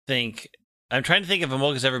think... I'm trying to think if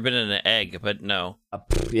Emolga's ever been in an egg, but no.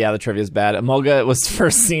 Yeah, the trivia's bad. Emolga was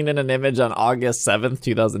first seen in an image on August 7th,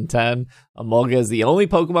 2010. Emolga is the only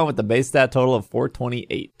Pokemon with the base stat total of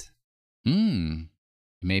 428.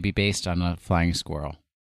 Maybe based on a flying squirrel.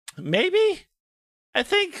 Maybe? I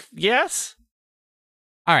think yes.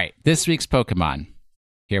 All right, this week's Pokemon.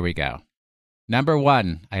 Here we go. Number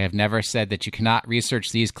 1, I have never said that you cannot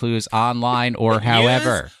research these clues online or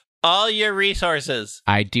however. Use all your resources.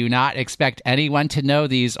 I do not expect anyone to know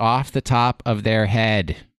these off the top of their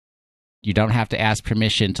head. You don't have to ask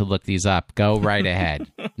permission to look these up. Go right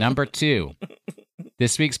ahead. Number 2,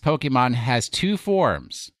 this week's Pokemon has 2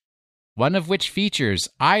 forms, one of which features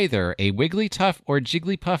either a Wigglytuff or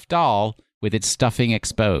Jigglypuff doll with its stuffing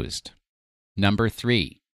exposed. Number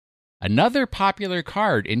 3, another popular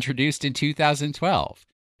card introduced in 2012.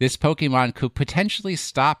 This Pokemon could potentially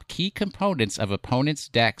stop key components of opponents'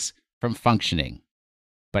 decks from functioning,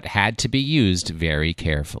 but had to be used very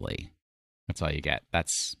carefully. That's all you get.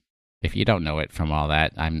 If you don't know it from all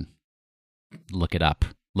that, look it up.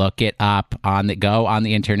 Look it up on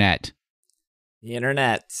the internet. The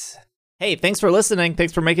internet. Hey, thanks for listening.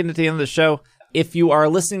 Thanks for making it to the end of the show. If you are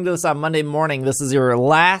listening to this on Monday morning, this is your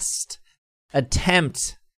last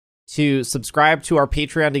attempt to subscribe to our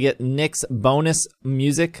Patreon to get Nick's bonus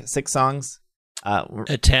music, 6 songs.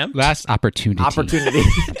 Attempt? Last opportunity.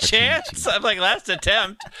 Chance? I'm like, last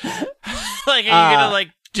attempt. Like, are you going to,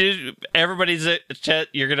 like, do everybody's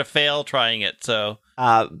you're going to fail trying it, so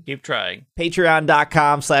keep trying.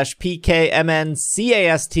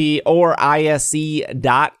 Patreon.com/PKMNCAST or ISE.cash.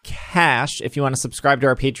 If you want to subscribe to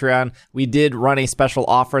our Patreon, we did run a special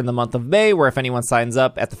offer in the month of May where if anyone signs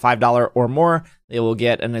up at the $5 or more, they will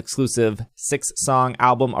get an exclusive 6-song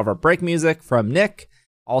album of our break music from Nick.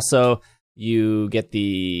 Also, you get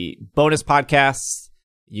the bonus podcasts.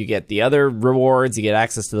 You get the other rewards, you get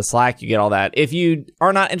access to the Slack, you get all that. If you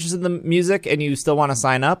are not interested in the music and you still want to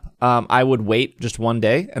sign up, I would wait just one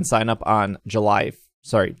day and sign up on June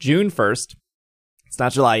 1st. It's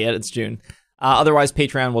not July yet, it's June. Otherwise,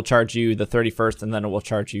 Patreon will charge you the 31st and then it will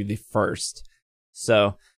charge you the 1st.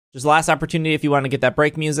 So, just last opportunity if you want to get that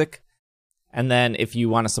break music. And then if you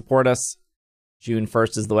want to support us, June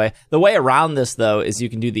 1st is the way. The way around this, though, is you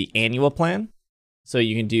can do the annual plan. So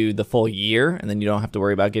you can do the full year, and then you don't have to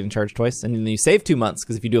worry about getting charged twice. And then you save 2 months,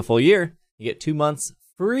 because if you do a full year, you get 2 months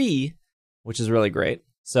free, which is really great.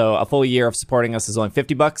 So a full year of supporting us is only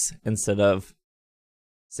 $50 instead of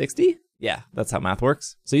 $60. Yeah, that's how math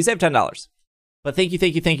works. So you save $10. But thank you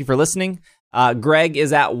for listening. Greg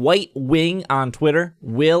is at White Wing on Twitter.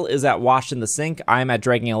 Will is at Wash in the Sink. I'm at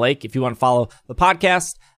Dragging a Lake. If you want to follow the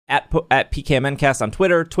podcast, at PKMNcast on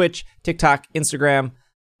Twitter, Twitch, TikTok, Instagram,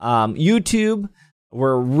 YouTube.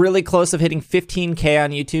 We're really close of hitting 15K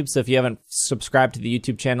on YouTube, so if you haven't subscribed to the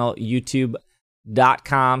YouTube channel,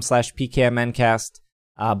 youtube.com/PKMNcast.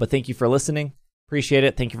 But thank you for listening. Appreciate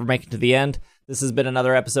it. Thank you for making it to the end. This has been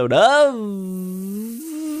another episode of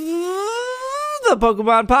the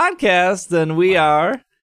Pokemon Podcast, and we are...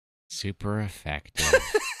 Super effective.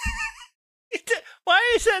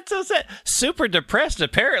 Why is that so sad? Super depressed,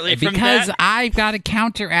 apparently. Because I've got to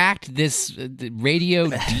counteract this radio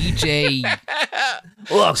DJ.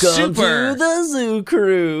 Welcome to the Zoo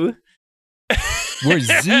Crew. We're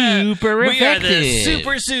super effective. We are the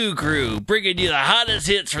Super Zoo Crew, bringing you the hottest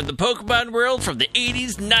hits from the Pokemon world from the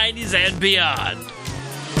 80s, 90s, and beyond.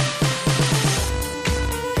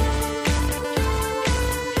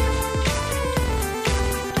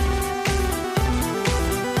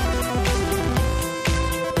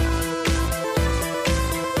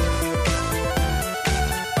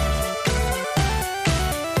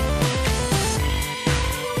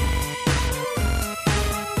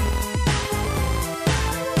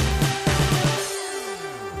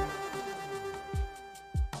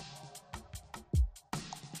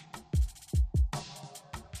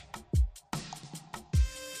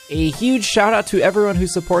 A huge shout out to everyone who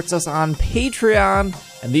supports us on Patreon.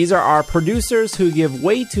 And these are our producers who give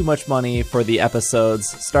way too much money for the episodes,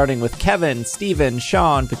 starting with Kevin, Steven,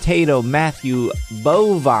 Sean, Potato, Matthew,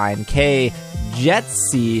 Bovine, Kay,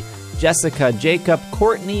 Jetsy, Jessica, Jacob,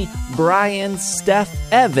 Courtney, Brian, Steph,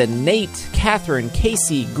 Evan, Nate, Catherine,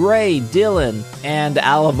 Casey, Gray, Dylan, and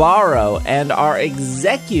Alvaro. And our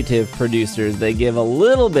executive producers, they give a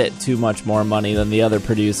little bit too much more money than the other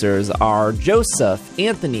producers, are Joseph,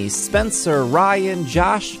 Anthony, Spencer, Ryan,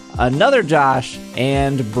 Josh, another Josh,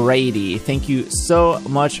 and Brady. Thank you so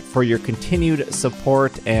much for your continued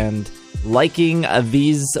support and liking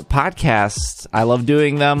these podcasts. I love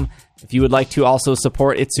doing them. If you would like to also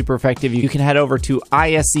support It's Super Effective, you can head over to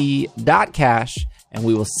ise.cash, and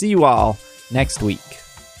we will see you all next week.